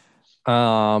today?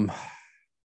 A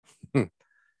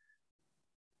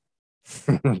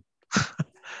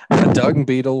dung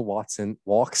beetle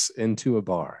walks into a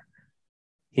bar.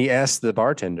 He asks the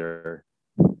bartender,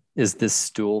 "Is this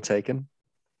stool taken?"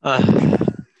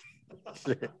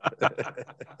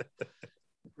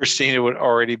 Christina would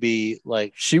already be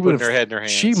like she would have her head in her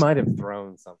hands. She might have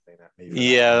thrown something at me.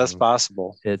 Yeah, that's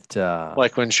possible. It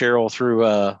like when Cheryl threw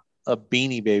a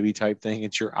Beanie Baby type thing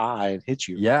at your eye and hit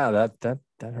you. Yeah, that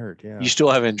hurt. Yeah, you still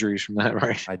have injuries from that,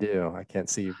 right? I do. I can't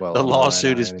see well. The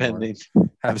lawsuit is pending.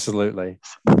 Absolutely.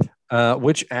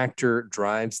 Which actor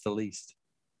drives the least?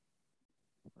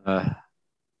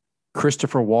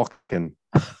 Christopher Walken.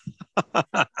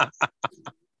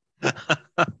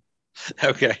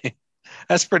 Okay,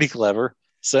 that's pretty clever.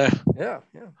 So yeah.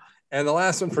 And the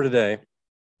last one for today.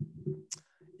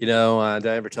 Did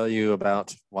I ever tell you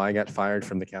about why I got fired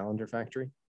from the calendar factory?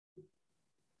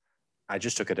 I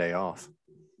just took a day off.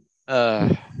 Wow.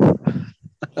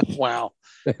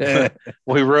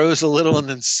 We rose a little and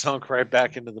then sunk right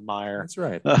back into the mire. That's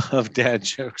right. Of dad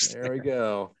jokes. There we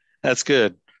go. That's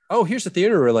good. Oh, here's a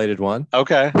theater related one.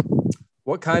 Okay.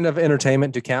 What kind of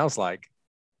entertainment do cows like?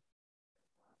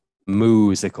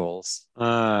 Musicals.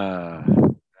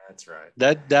 That's right.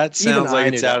 That sounds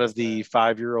like it's out of the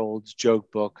 5-year-old's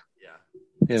joke book. Yeah.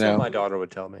 That's what my daughter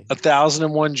would tell me.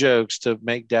 1,001 jokes to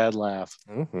make dad laugh.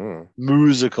 Mm-hmm.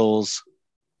 Musicals.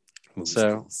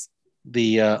 So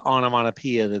the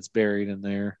onomatopoeia that's buried in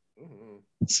there.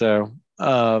 Mm-hmm. So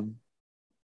I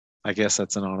guess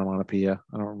that's an onomatopoeia.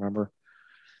 I don't remember.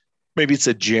 Maybe it's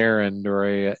a gerund or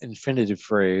a infinitive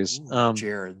phrase.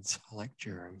 Gerunds. I like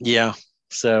gerunds. Yeah.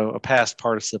 So a past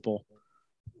participle.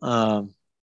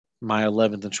 My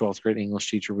 11th and 12th grade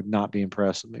English teacher would not be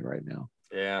impressed with me right now.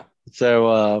 Yeah.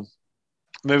 So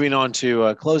moving on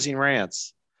to closing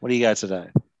rants. What do you got today?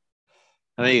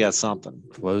 I know you got something.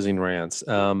 Closing rants.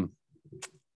 I'm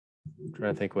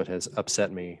trying to think what has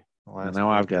upset me. I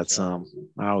know I've got some.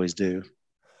 I always do.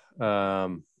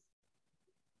 Something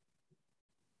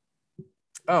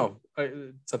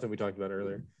we talked about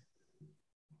earlier.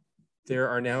 There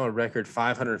are now a record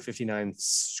 559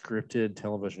 scripted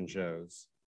television shows.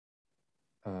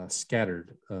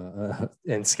 Scattered.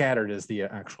 And scattered is the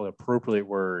actual appropriate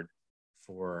word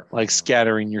for... like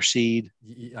scattering your seed.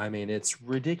 I mean, it's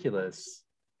ridiculous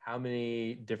how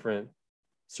many different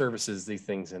services these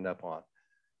things end up on.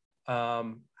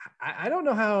 I don't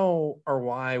know how or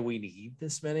why we need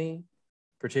this many,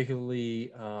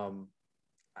 particularly...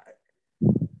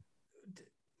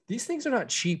 these things are not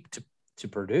cheap to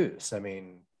produce. I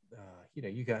mean,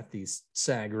 you got these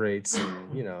SAG rates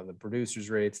and, the producers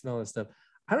rates and all this stuff.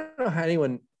 I don't know how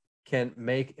anyone can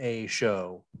make a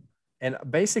show. And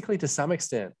basically, to some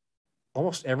extent,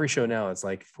 almost every show now is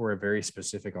like for a very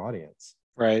specific audience.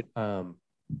 Right.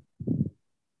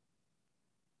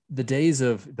 The days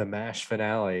of the MASH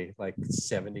finale, like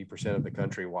 70% of the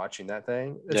country watching that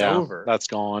thing, it's over. That's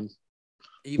gone.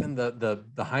 Even the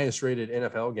highest rated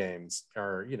NFL games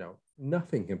are,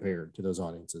 nothing compared to those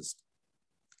audiences.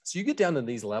 So you get down to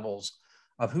these levels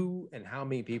of who and how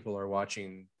many people are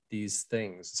watching these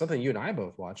things. Something you and I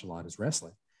both watch a lot is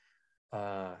wrestling.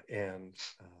 As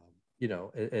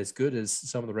good as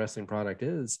some of the wrestling product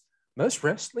is, most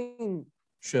wrestling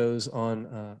shows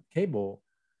on cable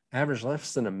average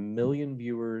less than 1 million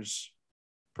viewers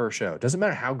per show. It doesn't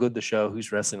matter how good the show,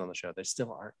 who's wrestling on the show, they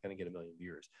still aren't going to get 1 million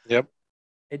viewers. Yep.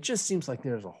 It just seems like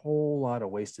there's a whole lot of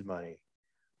wasted money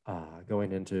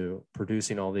going into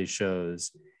producing all these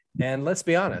shows. And let's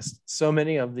be honest, so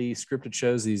many of the scripted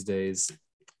shows these days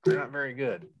are not very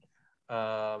good.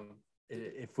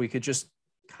 If we could just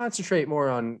concentrate more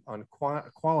on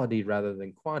quality rather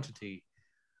than quantity,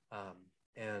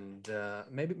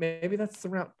 maybe that's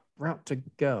the route to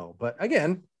go. But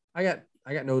again, I got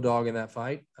no dog in that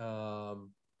fight.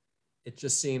 It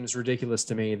just seems ridiculous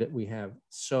to me that we have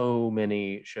so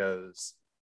many shows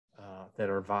that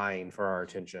are vying for our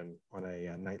attention on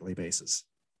a nightly basis.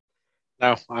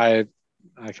 No, I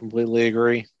completely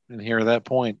agree and hear that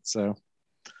point. So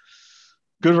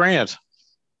good rant.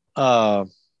 My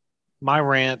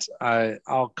rant,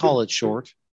 I'll call it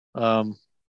short.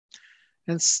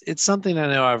 It's something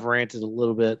I know I've ranted a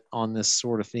little bit on this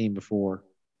sort of theme before.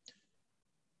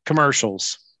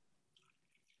 Commercials.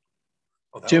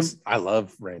 I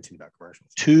love ranting about commercials.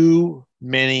 Too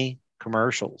many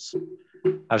commercials.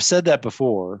 I've said that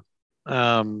before,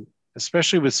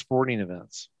 especially with sporting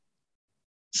events.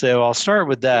 So I'll start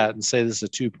with that and say this is a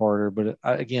two-parter, but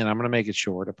again, I'm going to make it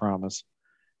short, I promise.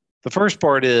 The first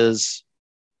part is,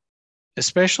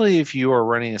 especially if you are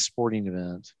running a sporting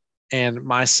event, and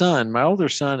my older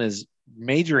son is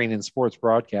majoring in sports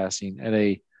broadcasting at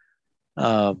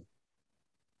a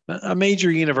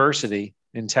major university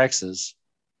in Texas,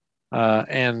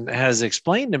 and has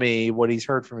explained to me what he's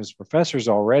heard from his professors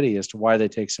already as to why they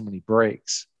take so many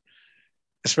breaks,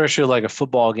 especially like a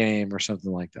football game or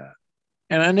something like that.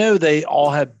 And I know they all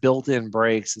have built-in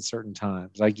breaks at certain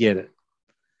times. I get it.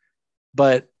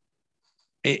 But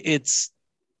it's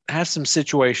have some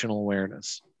situational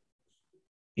awareness.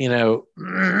 If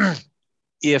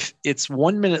it's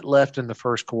 1 minute left in the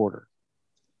first quarter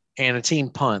and a team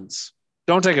punts,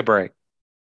 don't take a break.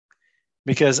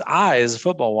 Because I, as a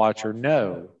football watcher,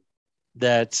 know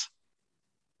that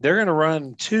they're going to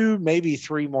run 2, maybe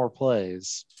 3 more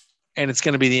plays, and it's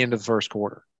going to be the end of the first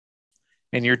quarter.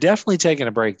 And you're definitely taking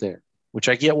a break there, which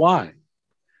I get why.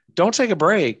 Don't take a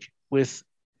break with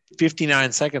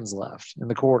 59 seconds left in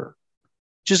the quarter.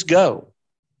 Just go.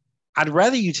 I'd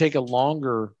rather you take a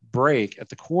longer break at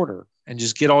the quarter and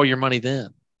just get all your money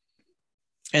then.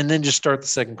 And then just start the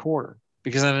second quarter,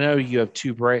 because I know you have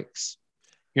 2 breaks.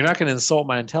 You're not going to insult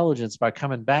my intelligence by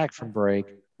coming back from break,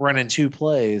 running 2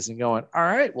 plays and going, all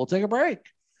right, we'll take a break.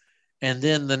 And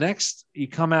then the next, you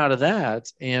come out of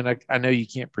that, and I know you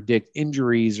can't predict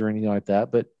injuries or anything like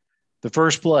that, but the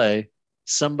first play,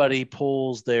 somebody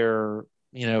pulls their,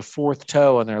 4th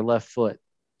toe on their left foot,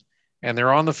 and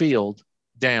they're on the field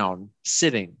down,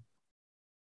 sitting,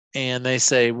 and they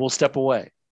say, we'll step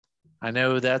away. I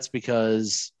know that's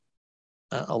because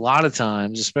a lot of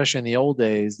times, especially in the old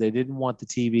days, they didn't want the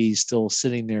TV still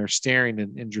sitting there staring at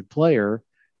an injured player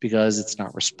because it's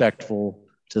not respectful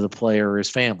to the player or his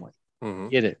family. Mm-hmm.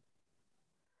 Get it?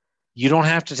 You don't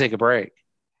have to take a break.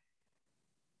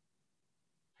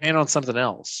 Hand on something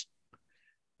else.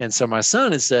 And so my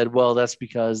son has said, well, that's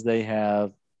because they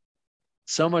have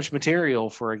so much material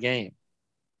for a game.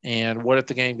 And what if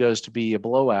the game goes to be a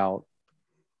blowout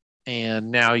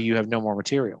and now you have no more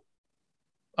material?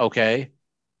 Okay.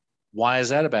 Why is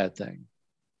that a bad thing?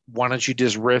 Why don't you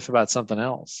just riff about something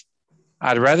else?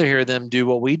 I'd rather hear them do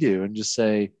what we do and just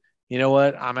say, you know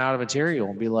what, I'm out of material,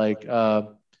 and be like, I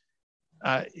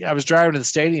was driving to the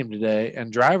stadium today,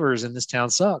 and drivers in this town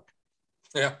suck.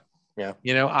 Yeah.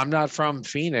 I'm not from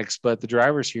Phoenix, but the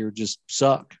drivers here just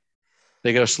suck.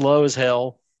 They go slow as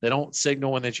hell. They don't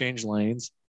signal when they change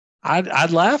lanes.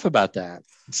 I'd laugh about that.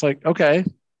 It's like, okay.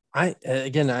 I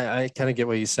kind of get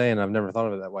what you say, and I've never thought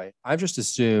of it that way. I've just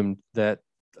assumed that,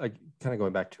 kind of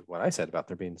going back to what I said about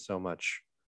there being so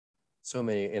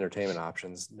many entertainment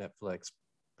options, Netflix,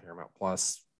 Paramount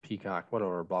Plus, Peacock,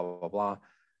 whatever, blah, blah, blah, blah.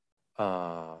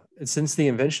 since the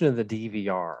invention of the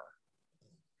DVR,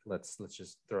 let's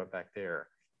just throw it back there.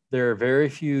 There are very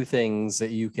few things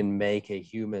that you can make a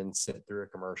human sit through a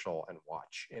commercial and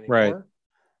watch anymore.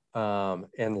 Right.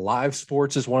 And live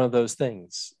sports is one of those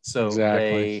things. So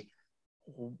they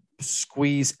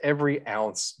squeeze every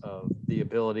ounce of the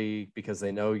ability because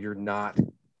they know you're not.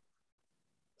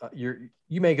 You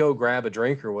may go grab a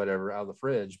drink or whatever out of the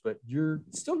fridge, but you're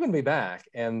still going to be back.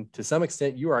 And to some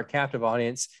extent, you are a captive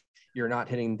audience. You're not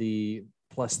hitting the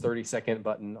plus 30-second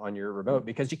button on your remote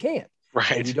because you can't.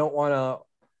 Right. And you don't want to.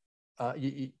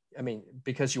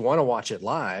 Because you want to watch it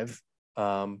live,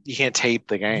 you can't tape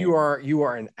the game. You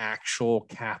are an actual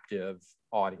captive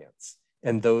audience,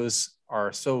 and those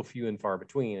are so few and far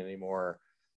between anymore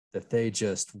that they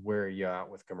just wear you out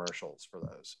with commercials for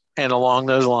those. And along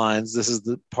those lines, this is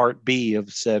the part B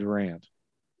of said rant.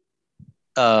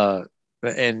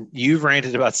 And you've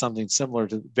ranted about something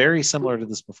very similar to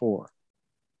this before.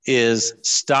 Is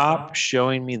stop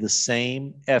showing me the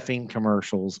same effing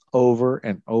commercials over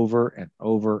and over and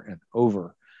over and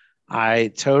over. I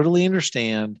totally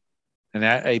understand. And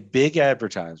a big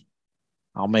advertisement,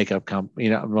 I'll make up, I'm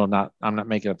not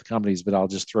making up the companies, but I'll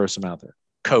just throw some out there.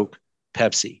 Coke,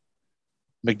 Pepsi,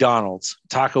 McDonald's,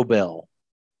 Taco Bell,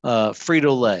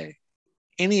 Frito-Lay,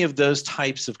 any of those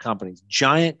types of companies,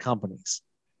 giant companies,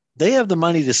 they have the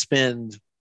money to spend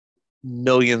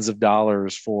millions of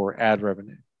dollars for ad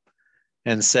revenue.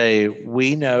 And say,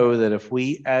 we know that if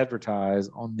we advertise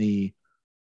on the,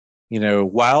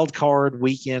 wild card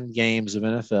weekend games of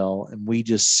NFL and we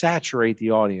just saturate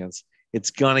the audience, it's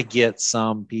going to get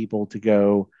some people to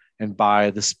go and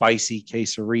buy the spicy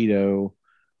quesarito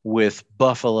with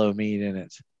buffalo meat in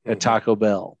it at Taco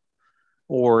Bell.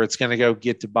 Or it's going to go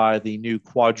get to buy the new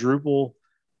quadruple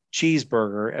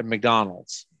cheeseburger at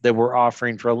McDonald's that we're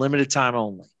offering for a limited time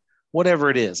only.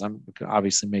 Whatever it is, I'm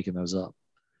obviously making those up.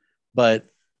 But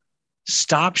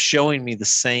stop showing me the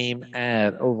same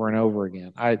ad over and over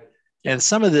again. And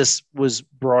some of this was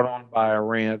brought on by a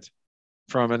rant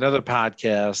from another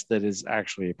podcast that is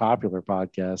actually a popular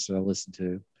podcast that I listen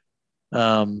to.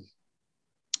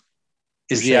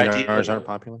 Is the idea ours aren't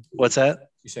popular? What's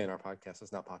that? You saying our podcast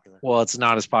is not popular? Well, it's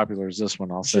not as popular as this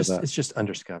one. I'll say that. It's just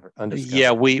undiscovered.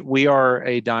 Yeah, we are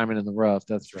a diamond in the rough.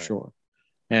 That's for sure,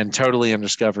 and totally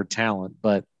undiscovered talent.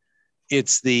 But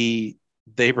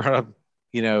they brought up,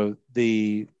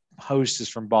 the host is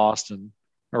from Boston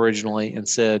originally and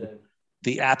said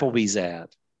the Applebee's ad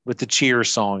with the Cheers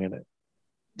song in it.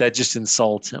 That just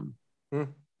insults him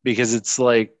because it's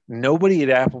like nobody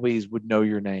at Applebee's would know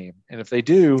your name. And if they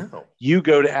do, you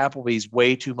go to Applebee's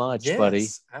way too much, buddy.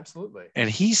 Absolutely. And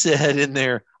he said in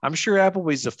there, I'm sure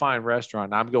Applebee's is a fine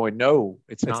restaurant. And I'm going, no,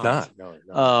 it's not.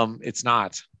 No. It's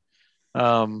not.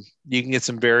 You can get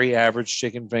some very average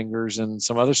chicken fingers and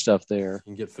some other stuff there.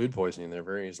 You can get food poisoning there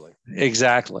very easily.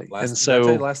 Exactly. Last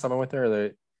time I went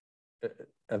there,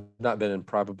 I've not been in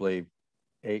probably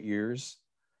 8 years.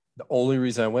 The only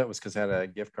reason I went was because I had a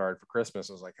gift card for Christmas.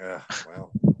 I was like,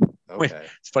 well, okay.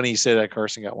 It's funny you say that.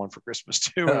 Carson got one for Christmas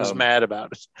too. I was mad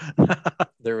about it.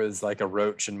 There was like a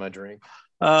roach in my drink.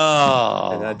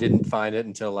 Oh. And I didn't find it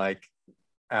until like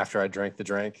after I drank the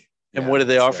drink. And what did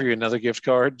they offer you? Another gift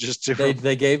card? Just to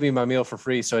they gave me my meal for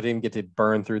free, so I didn't get to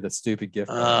burn through the stupid gift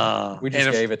card. We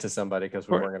just gave it to somebody because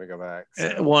we weren't going to go back.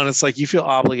 So. One, it's like you feel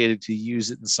obligated to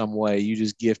use it in some way. You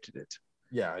just gifted it.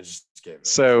 Yeah, I just gave it.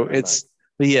 So it's,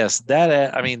 but yes, that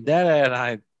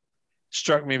ad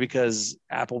struck me because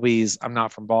Applebee's. I'm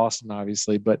not from Boston,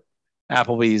 obviously, but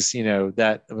Applebee's,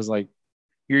 that it was like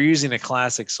you're using a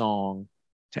classic song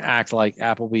to act like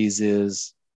Applebee's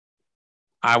is.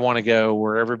 I want to go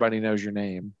where everybody knows your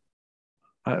name.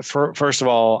 First of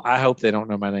all, I hope they don't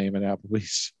know my name at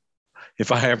Applebee's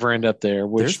if I ever end up there.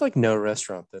 There's like no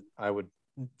restaurant that I would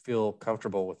feel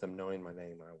comfortable with them knowing my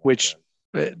name.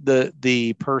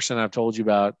 The person I've told you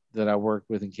about that I work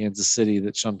with in Kansas City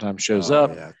that sometimes shows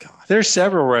up. Yeah, there's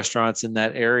several restaurants in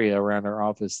that area around our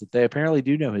office that they apparently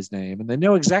do know his name and they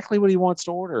know exactly what he wants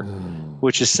to order,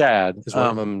 which is sad. Is one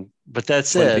of them but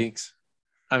that's it. Peaks?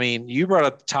 I mean, you brought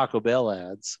up the Taco Bell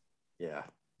ads. Yeah.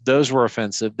 Those were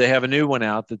offensive. They have a new one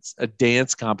out that's a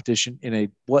dance competition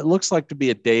in what looks like to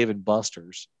be a Dave and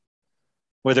Buster's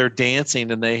where they're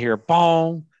dancing and they hear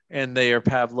bong and they are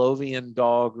Pavlovian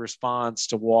dog response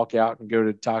to walk out and go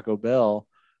to Taco Bell.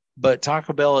 But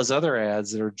Taco Bell has other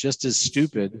ads that are just as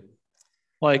stupid.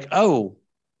 Like,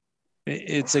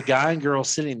 it's a guy and girl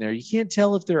sitting there. You can't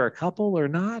tell if they're a couple or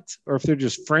not, or if they're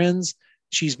just friends.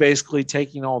 She's basically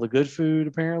taking all the good food,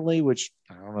 apparently, which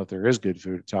I don't know if there is good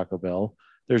food at Taco Bell.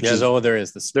 There is.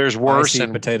 There's worse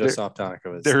and potato soft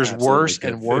taco. There's worse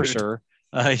and worser.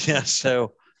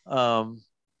 So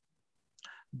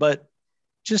But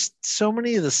just so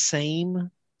many of the same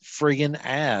friggin'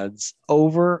 ads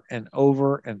over and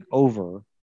over and over.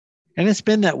 And it's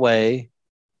been that way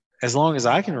as long as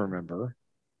I can remember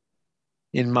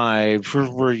in my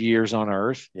for years on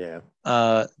Earth. Yeah.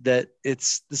 That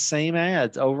it's the same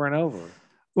ads over and over.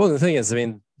 Well, the thing is, I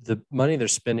mean, the money they're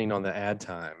spending on the ad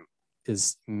time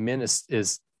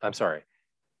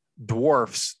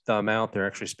dwarfs the amount they're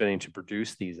actually spending to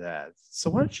produce these ads.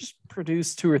 So why don't you just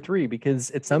produce 2 or 3?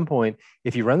 Because at some point,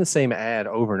 if you run the same ad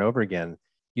over and over again,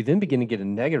 you then begin to get a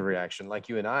negative reaction like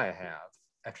you and I have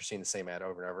after seeing the same ad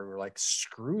over and over. We're like,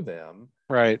 screw them.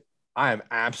 Right. I am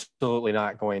absolutely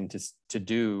not going to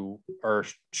do or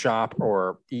shop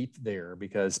or eat there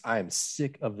because I am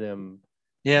sick of them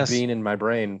being in my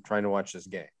brain trying to watch this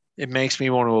game. It makes me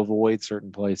want to avoid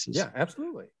certain places. Yeah,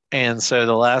 absolutely. And so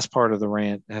the last part of the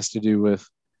rant has to do with,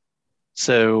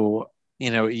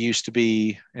 it used to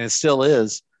be, and it still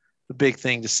is, the big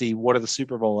thing to see what are the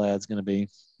Super Bowl ads going to be.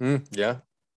 Yeah.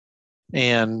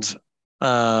 And,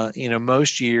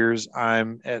 most years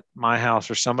I'm at my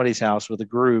house or somebody's house with a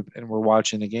group and we're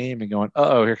watching the game and going,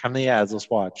 oh, here come the ads. Let's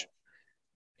watch.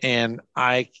 And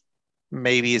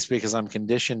maybe it's because I'm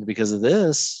conditioned because of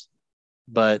this,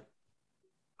 but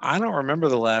I don't remember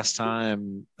the last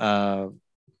time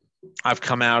I've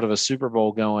come out of a Super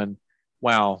Bowl going,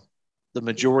 wow, the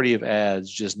majority of ads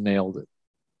just nailed it.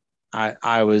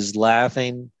 I was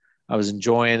laughing. I was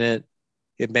enjoying it.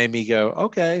 It made me go,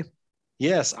 okay,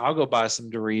 yes, I'll go buy some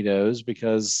Doritos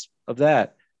because of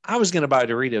that. I was going to buy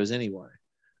Doritos anyway.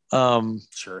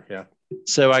 Sure. Yeah.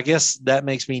 So I guess that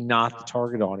makes me not the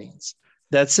target audience.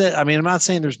 That's it. I mean, I'm not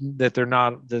saying that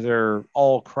they're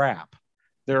all crap.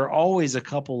 There are always a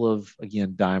couple of,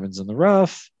 again, diamonds in the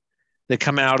rough that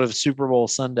come out of Super Bowl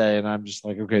Sunday. And I'm just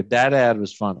like, okay, that ad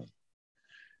was funny.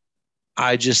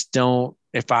 I just don't,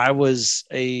 if I was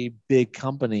a big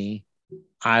company,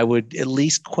 I would at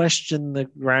least question the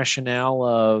rationale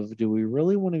of, do we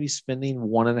really want to be spending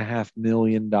 $1.5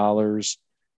 million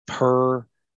per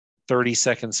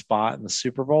 30-second spot in the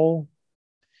Super Bowl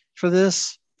for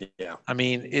this? Yeah. I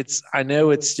mean, I know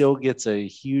it still gets a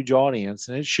huge audience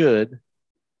and it should,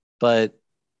 but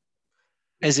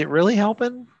is it really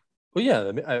helping? Well, yeah,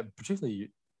 I mean,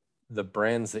 particularly the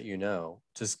brands that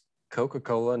does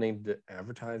Coca-Cola need to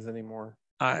advertise anymore?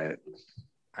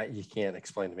 You can't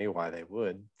explain to me why they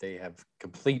would. They have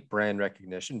complete brand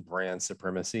recognition, brand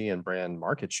supremacy, and brand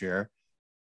market share.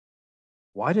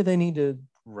 Why do they need to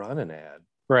run an ad?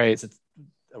 Right.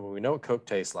 We know what Coke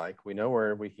tastes like. We know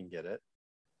where we can get it.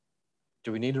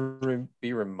 Do we need to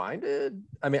be reminded?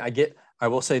 I mean, I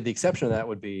will say the exception of that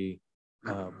would be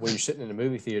when you're sitting in a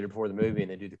movie theater before the movie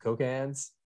and they do the Coke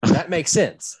ads. That makes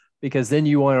sense because then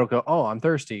you want to go, oh, I'm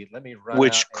thirsty. Let me run.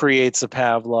 Which creates a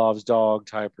Pavlov's dog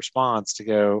type response to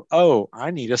go, oh, I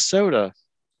need a soda.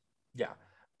 Yeah.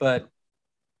 But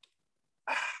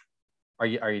are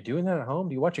you doing that at home?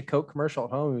 Do you watch a Coke commercial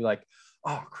at home and be like,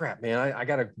 oh crap, man, I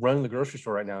got to run to the grocery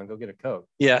store right now and go get a Coke?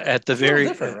 Yeah. At the very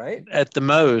different, right? At the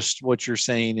most, what you're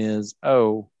saying is,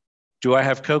 oh, do I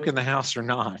have Coke in the house or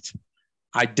not?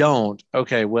 I don't.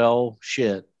 Okay, well,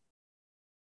 shit.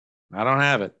 I don't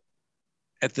have it.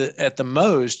 At the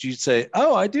most, you'd say,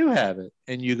 oh, I do have it.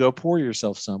 And you go pour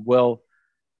yourself some. Well,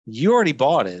 you already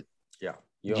bought it. Yeah.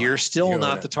 You're still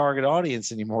not the target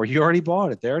audience anymore. You already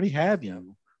bought it. They already have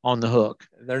you on the hook.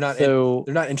 They're not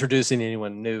introducing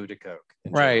anyone new to Coke.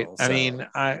 Right. General, I mean,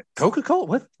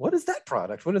 Coca-Cola, what is that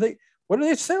product? What are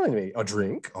they selling me? A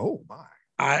drink? Oh my.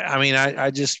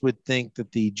 I just would think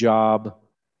that the job,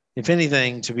 if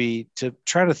anything, to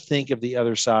try to think of the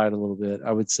other side a little bit,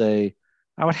 I would say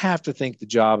I would have to think the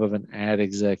job of an ad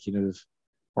executive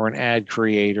or an ad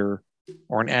creator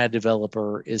or an ad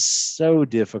developer is so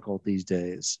difficult these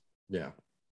days. Yeah.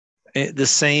 The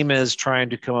same as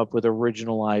trying to come up with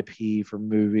original IP for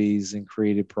movies and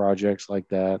creative projects like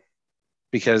that,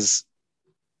 because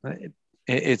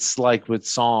it's like with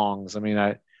songs. I mean,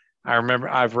 I remember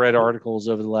I've read articles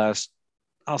over the last,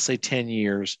 I'll say 10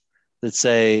 years that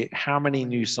say how many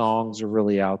new songs are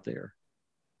really out there.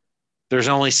 There's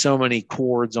only so many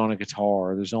chords on a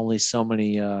guitar. There's only so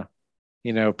many,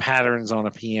 patterns on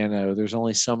a piano. There's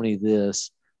only so many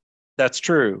this. That's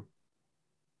true.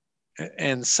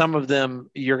 And some of them,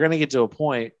 you're going to get to a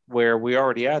point where we're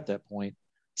already at that point.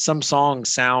 Some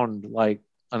songs sound like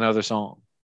another song.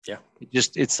 Yeah.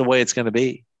 It's the way it's going to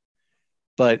be.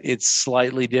 But it's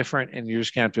slightly different, and you're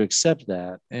just going to have to accept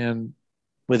that. And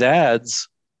with ads,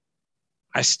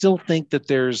 I still think that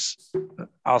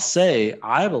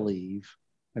I believe,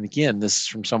 and again, this is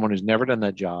from someone who's never done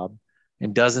that job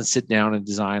and doesn't sit down and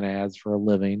design ads for a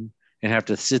living and have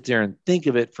to sit there and think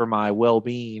of it for my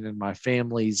well-being and my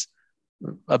family's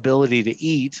ability to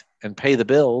eat and pay the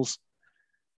bills,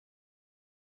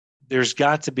 there's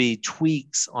got to be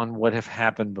tweaks on what have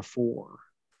happened before,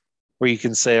 where you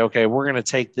can say, okay, we're going to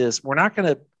take this. We're not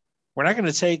going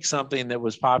to take something that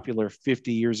was popular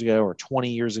 50 years ago or 20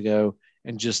 years ago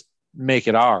and just make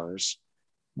it ours.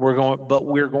 We're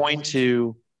going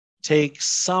to take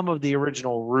some of the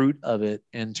original root of it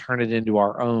and turn it into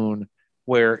our own,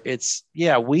 where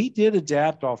we did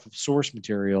adapt off of source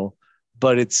material,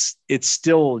 but it's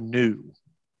still new.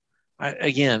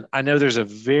 I know there's a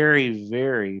very,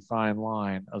 very fine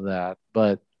line of that,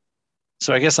 but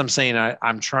so I guess I'm saying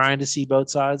I'm trying to see both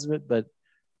sides of it, but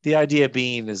the idea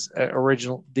being the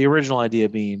original idea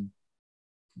being,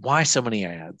 why so many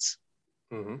ads?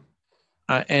 Mm-hmm.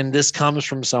 And this comes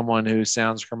from someone who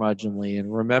sounds curmudgeonly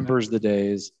and remembers the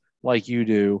days like you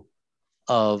do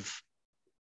of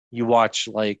you watch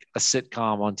like a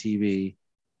sitcom on TV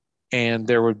and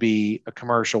there would be a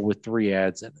commercial with 3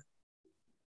 ads in it.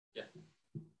 Yeah.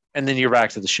 And then you're back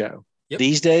to the show. Yep.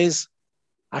 These days,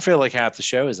 I feel like half the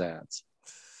show is ads.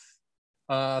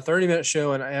 30-minute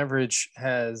show on average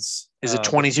has... Is it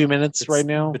 22 minutes right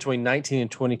now? Between 19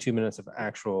 and 22 minutes of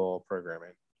actual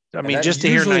programming. I mean, just to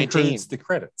hear 19, the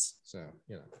credits. So,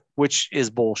 which is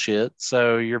bullshit.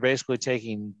 So you're basically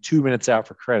taking 2 minutes out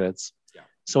for credits. Yeah.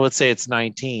 So let's say it's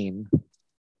 19.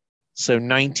 So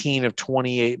 19 of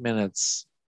 28 minutes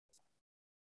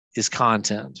is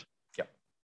content. Yeah.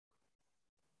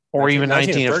 Or even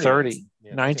 19 of 30.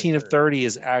 Yeah, 19 of 30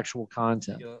 is actual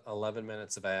content. 11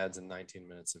 minutes of ads and 19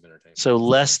 minutes of entertainment. So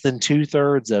less than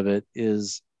 2/3 of it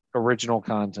is original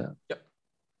content. Yep.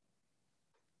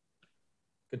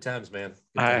 Good times, man.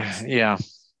 Good times. Yeah.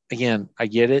 Again, I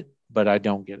get it, but I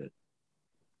don't get it.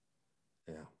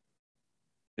 Yeah.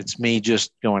 It's me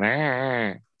just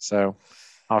going, so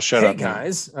I'll shut up. Hey,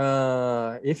 guys,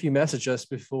 if you message us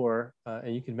before,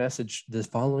 and you can message the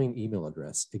following email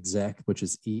address, which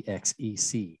is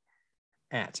EXEC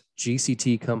at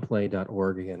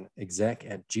gctcomplay.org. Again, exec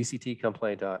at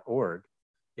gctcomplay.org.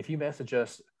 If you message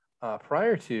us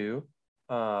prior to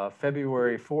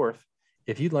February 4th,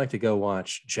 if you'd like to go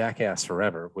watch Jackass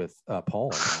Forever with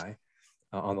Paul and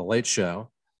I on the Late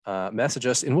Show, message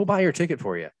us and we'll buy your ticket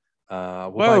for you.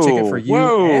 We'll buy a ticket for you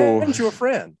and your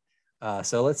friend.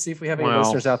 So let's see if we have any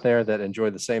listeners out there that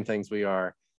enjoy the same things we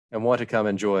are and want to come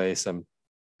enjoy some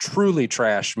truly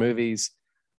trash movies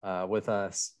with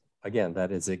us. Again,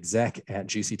 that is exec at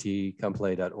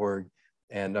gctcomplay.org.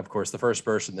 And of course, the first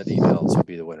person that emails will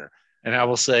be the winner. And I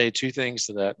will say 2 things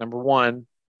to that. Number 1,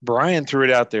 Brian threw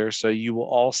it out there, so you will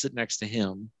all sit next to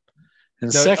him.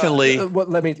 And secondly,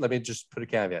 let me just put a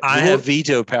caveat. I have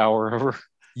veto power over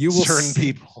certain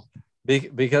people.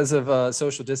 Because of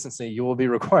social distancing, you will be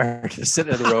required to sit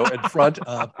in the row in front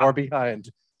of or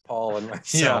behind Paul and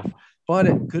myself. Yeah. But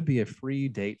it could be a free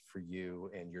date for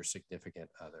you and your significant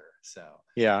other. So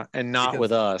yeah, and not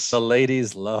with us. The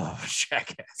ladies love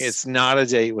Jackass. It's not a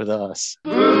date with us.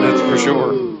 That's for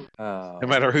sure. No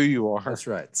matter who you are. That's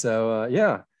right. So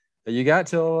you got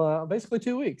till basically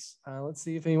 2 weeks. Let's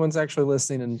see if anyone's actually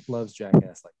listening and loves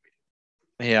Jackass like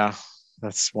we do. Yeah,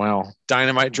 that's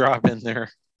dynamite drop in there.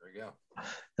 There you go.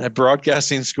 That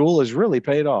broadcasting school has really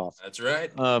paid off. That's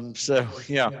right. So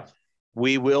yeah.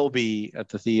 We will be at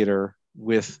the theater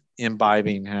with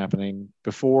imbibing happening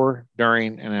before,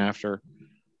 during, and after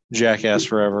Jackass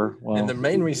Forever. Well, and the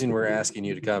main reason we're asking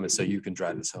you to come is so you can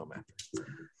drive us home after.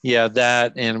 Yeah,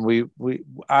 that, and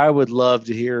I would love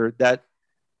to hear that.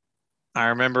 I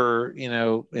remember,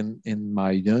 in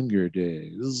my younger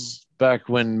days, back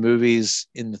when movies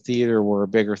in the theater were a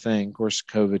bigger thing. Of course,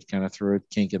 COVID kind of threw a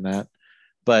kink in that,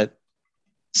 but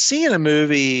seeing a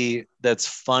movie that's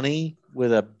funny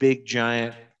with a big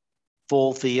giant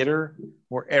full theater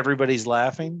where everybody's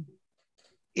laughing,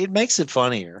 it makes it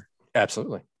funnier.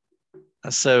 Absolutely.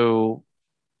 So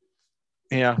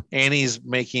yeah, Annie's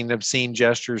making obscene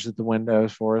gestures at the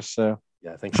windows for us. So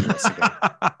yeah, I think she wants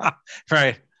to go.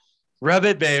 Right. Rub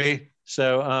it, baby.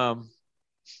 So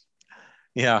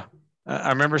yeah. I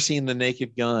remember seeing The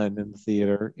Naked Gun in the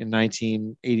theater in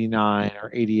 1989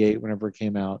 or 88, whenever it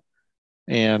came out.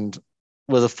 And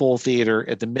with a full theater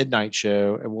at the midnight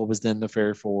show at what was then the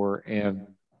Ferry 4. And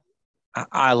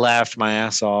I laughed my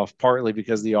ass off, partly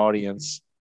because the audience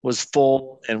was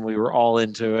full and we were all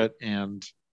into it. And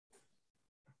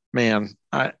man,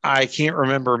 I can't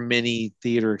remember many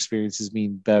theater experiences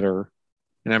being better.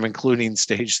 And I'm including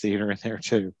stage theater in there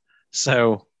too.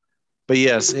 So, but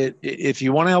yes, if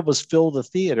you want to help us fill the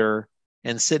theater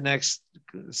and sit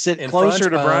closer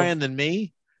to Brian than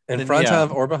me, in front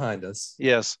of or behind us.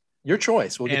 Yes. Your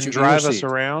choice. We'll get and you drive us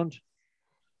around.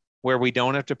 where we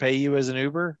don't have to pay you as an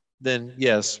Uber, then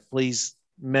yes, please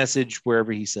message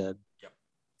wherever he said.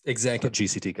 Exec at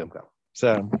GCT.com.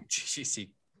 So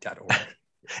GCT.org.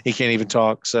 he can't even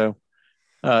talk. So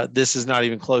this is not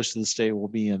even close to the state we'll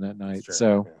be in that night. Sure,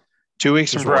 so yeah. 2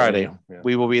 weeks from Friday, Yeah.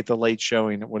 we will be at the late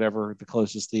showing at whatever the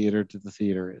closest theater to the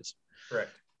theater is. Correct.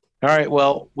 All right.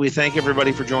 Well, we thank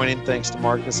everybody for joining. Thanks to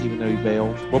Marcus, even though he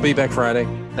bailed. We'll be back Friday.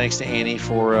 Thanks to Annie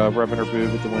for rubbing her boob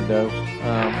at the window.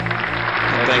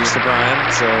 And thanks to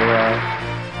Brian. So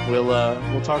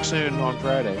we'll talk soon on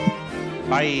Friday.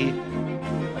 Bye.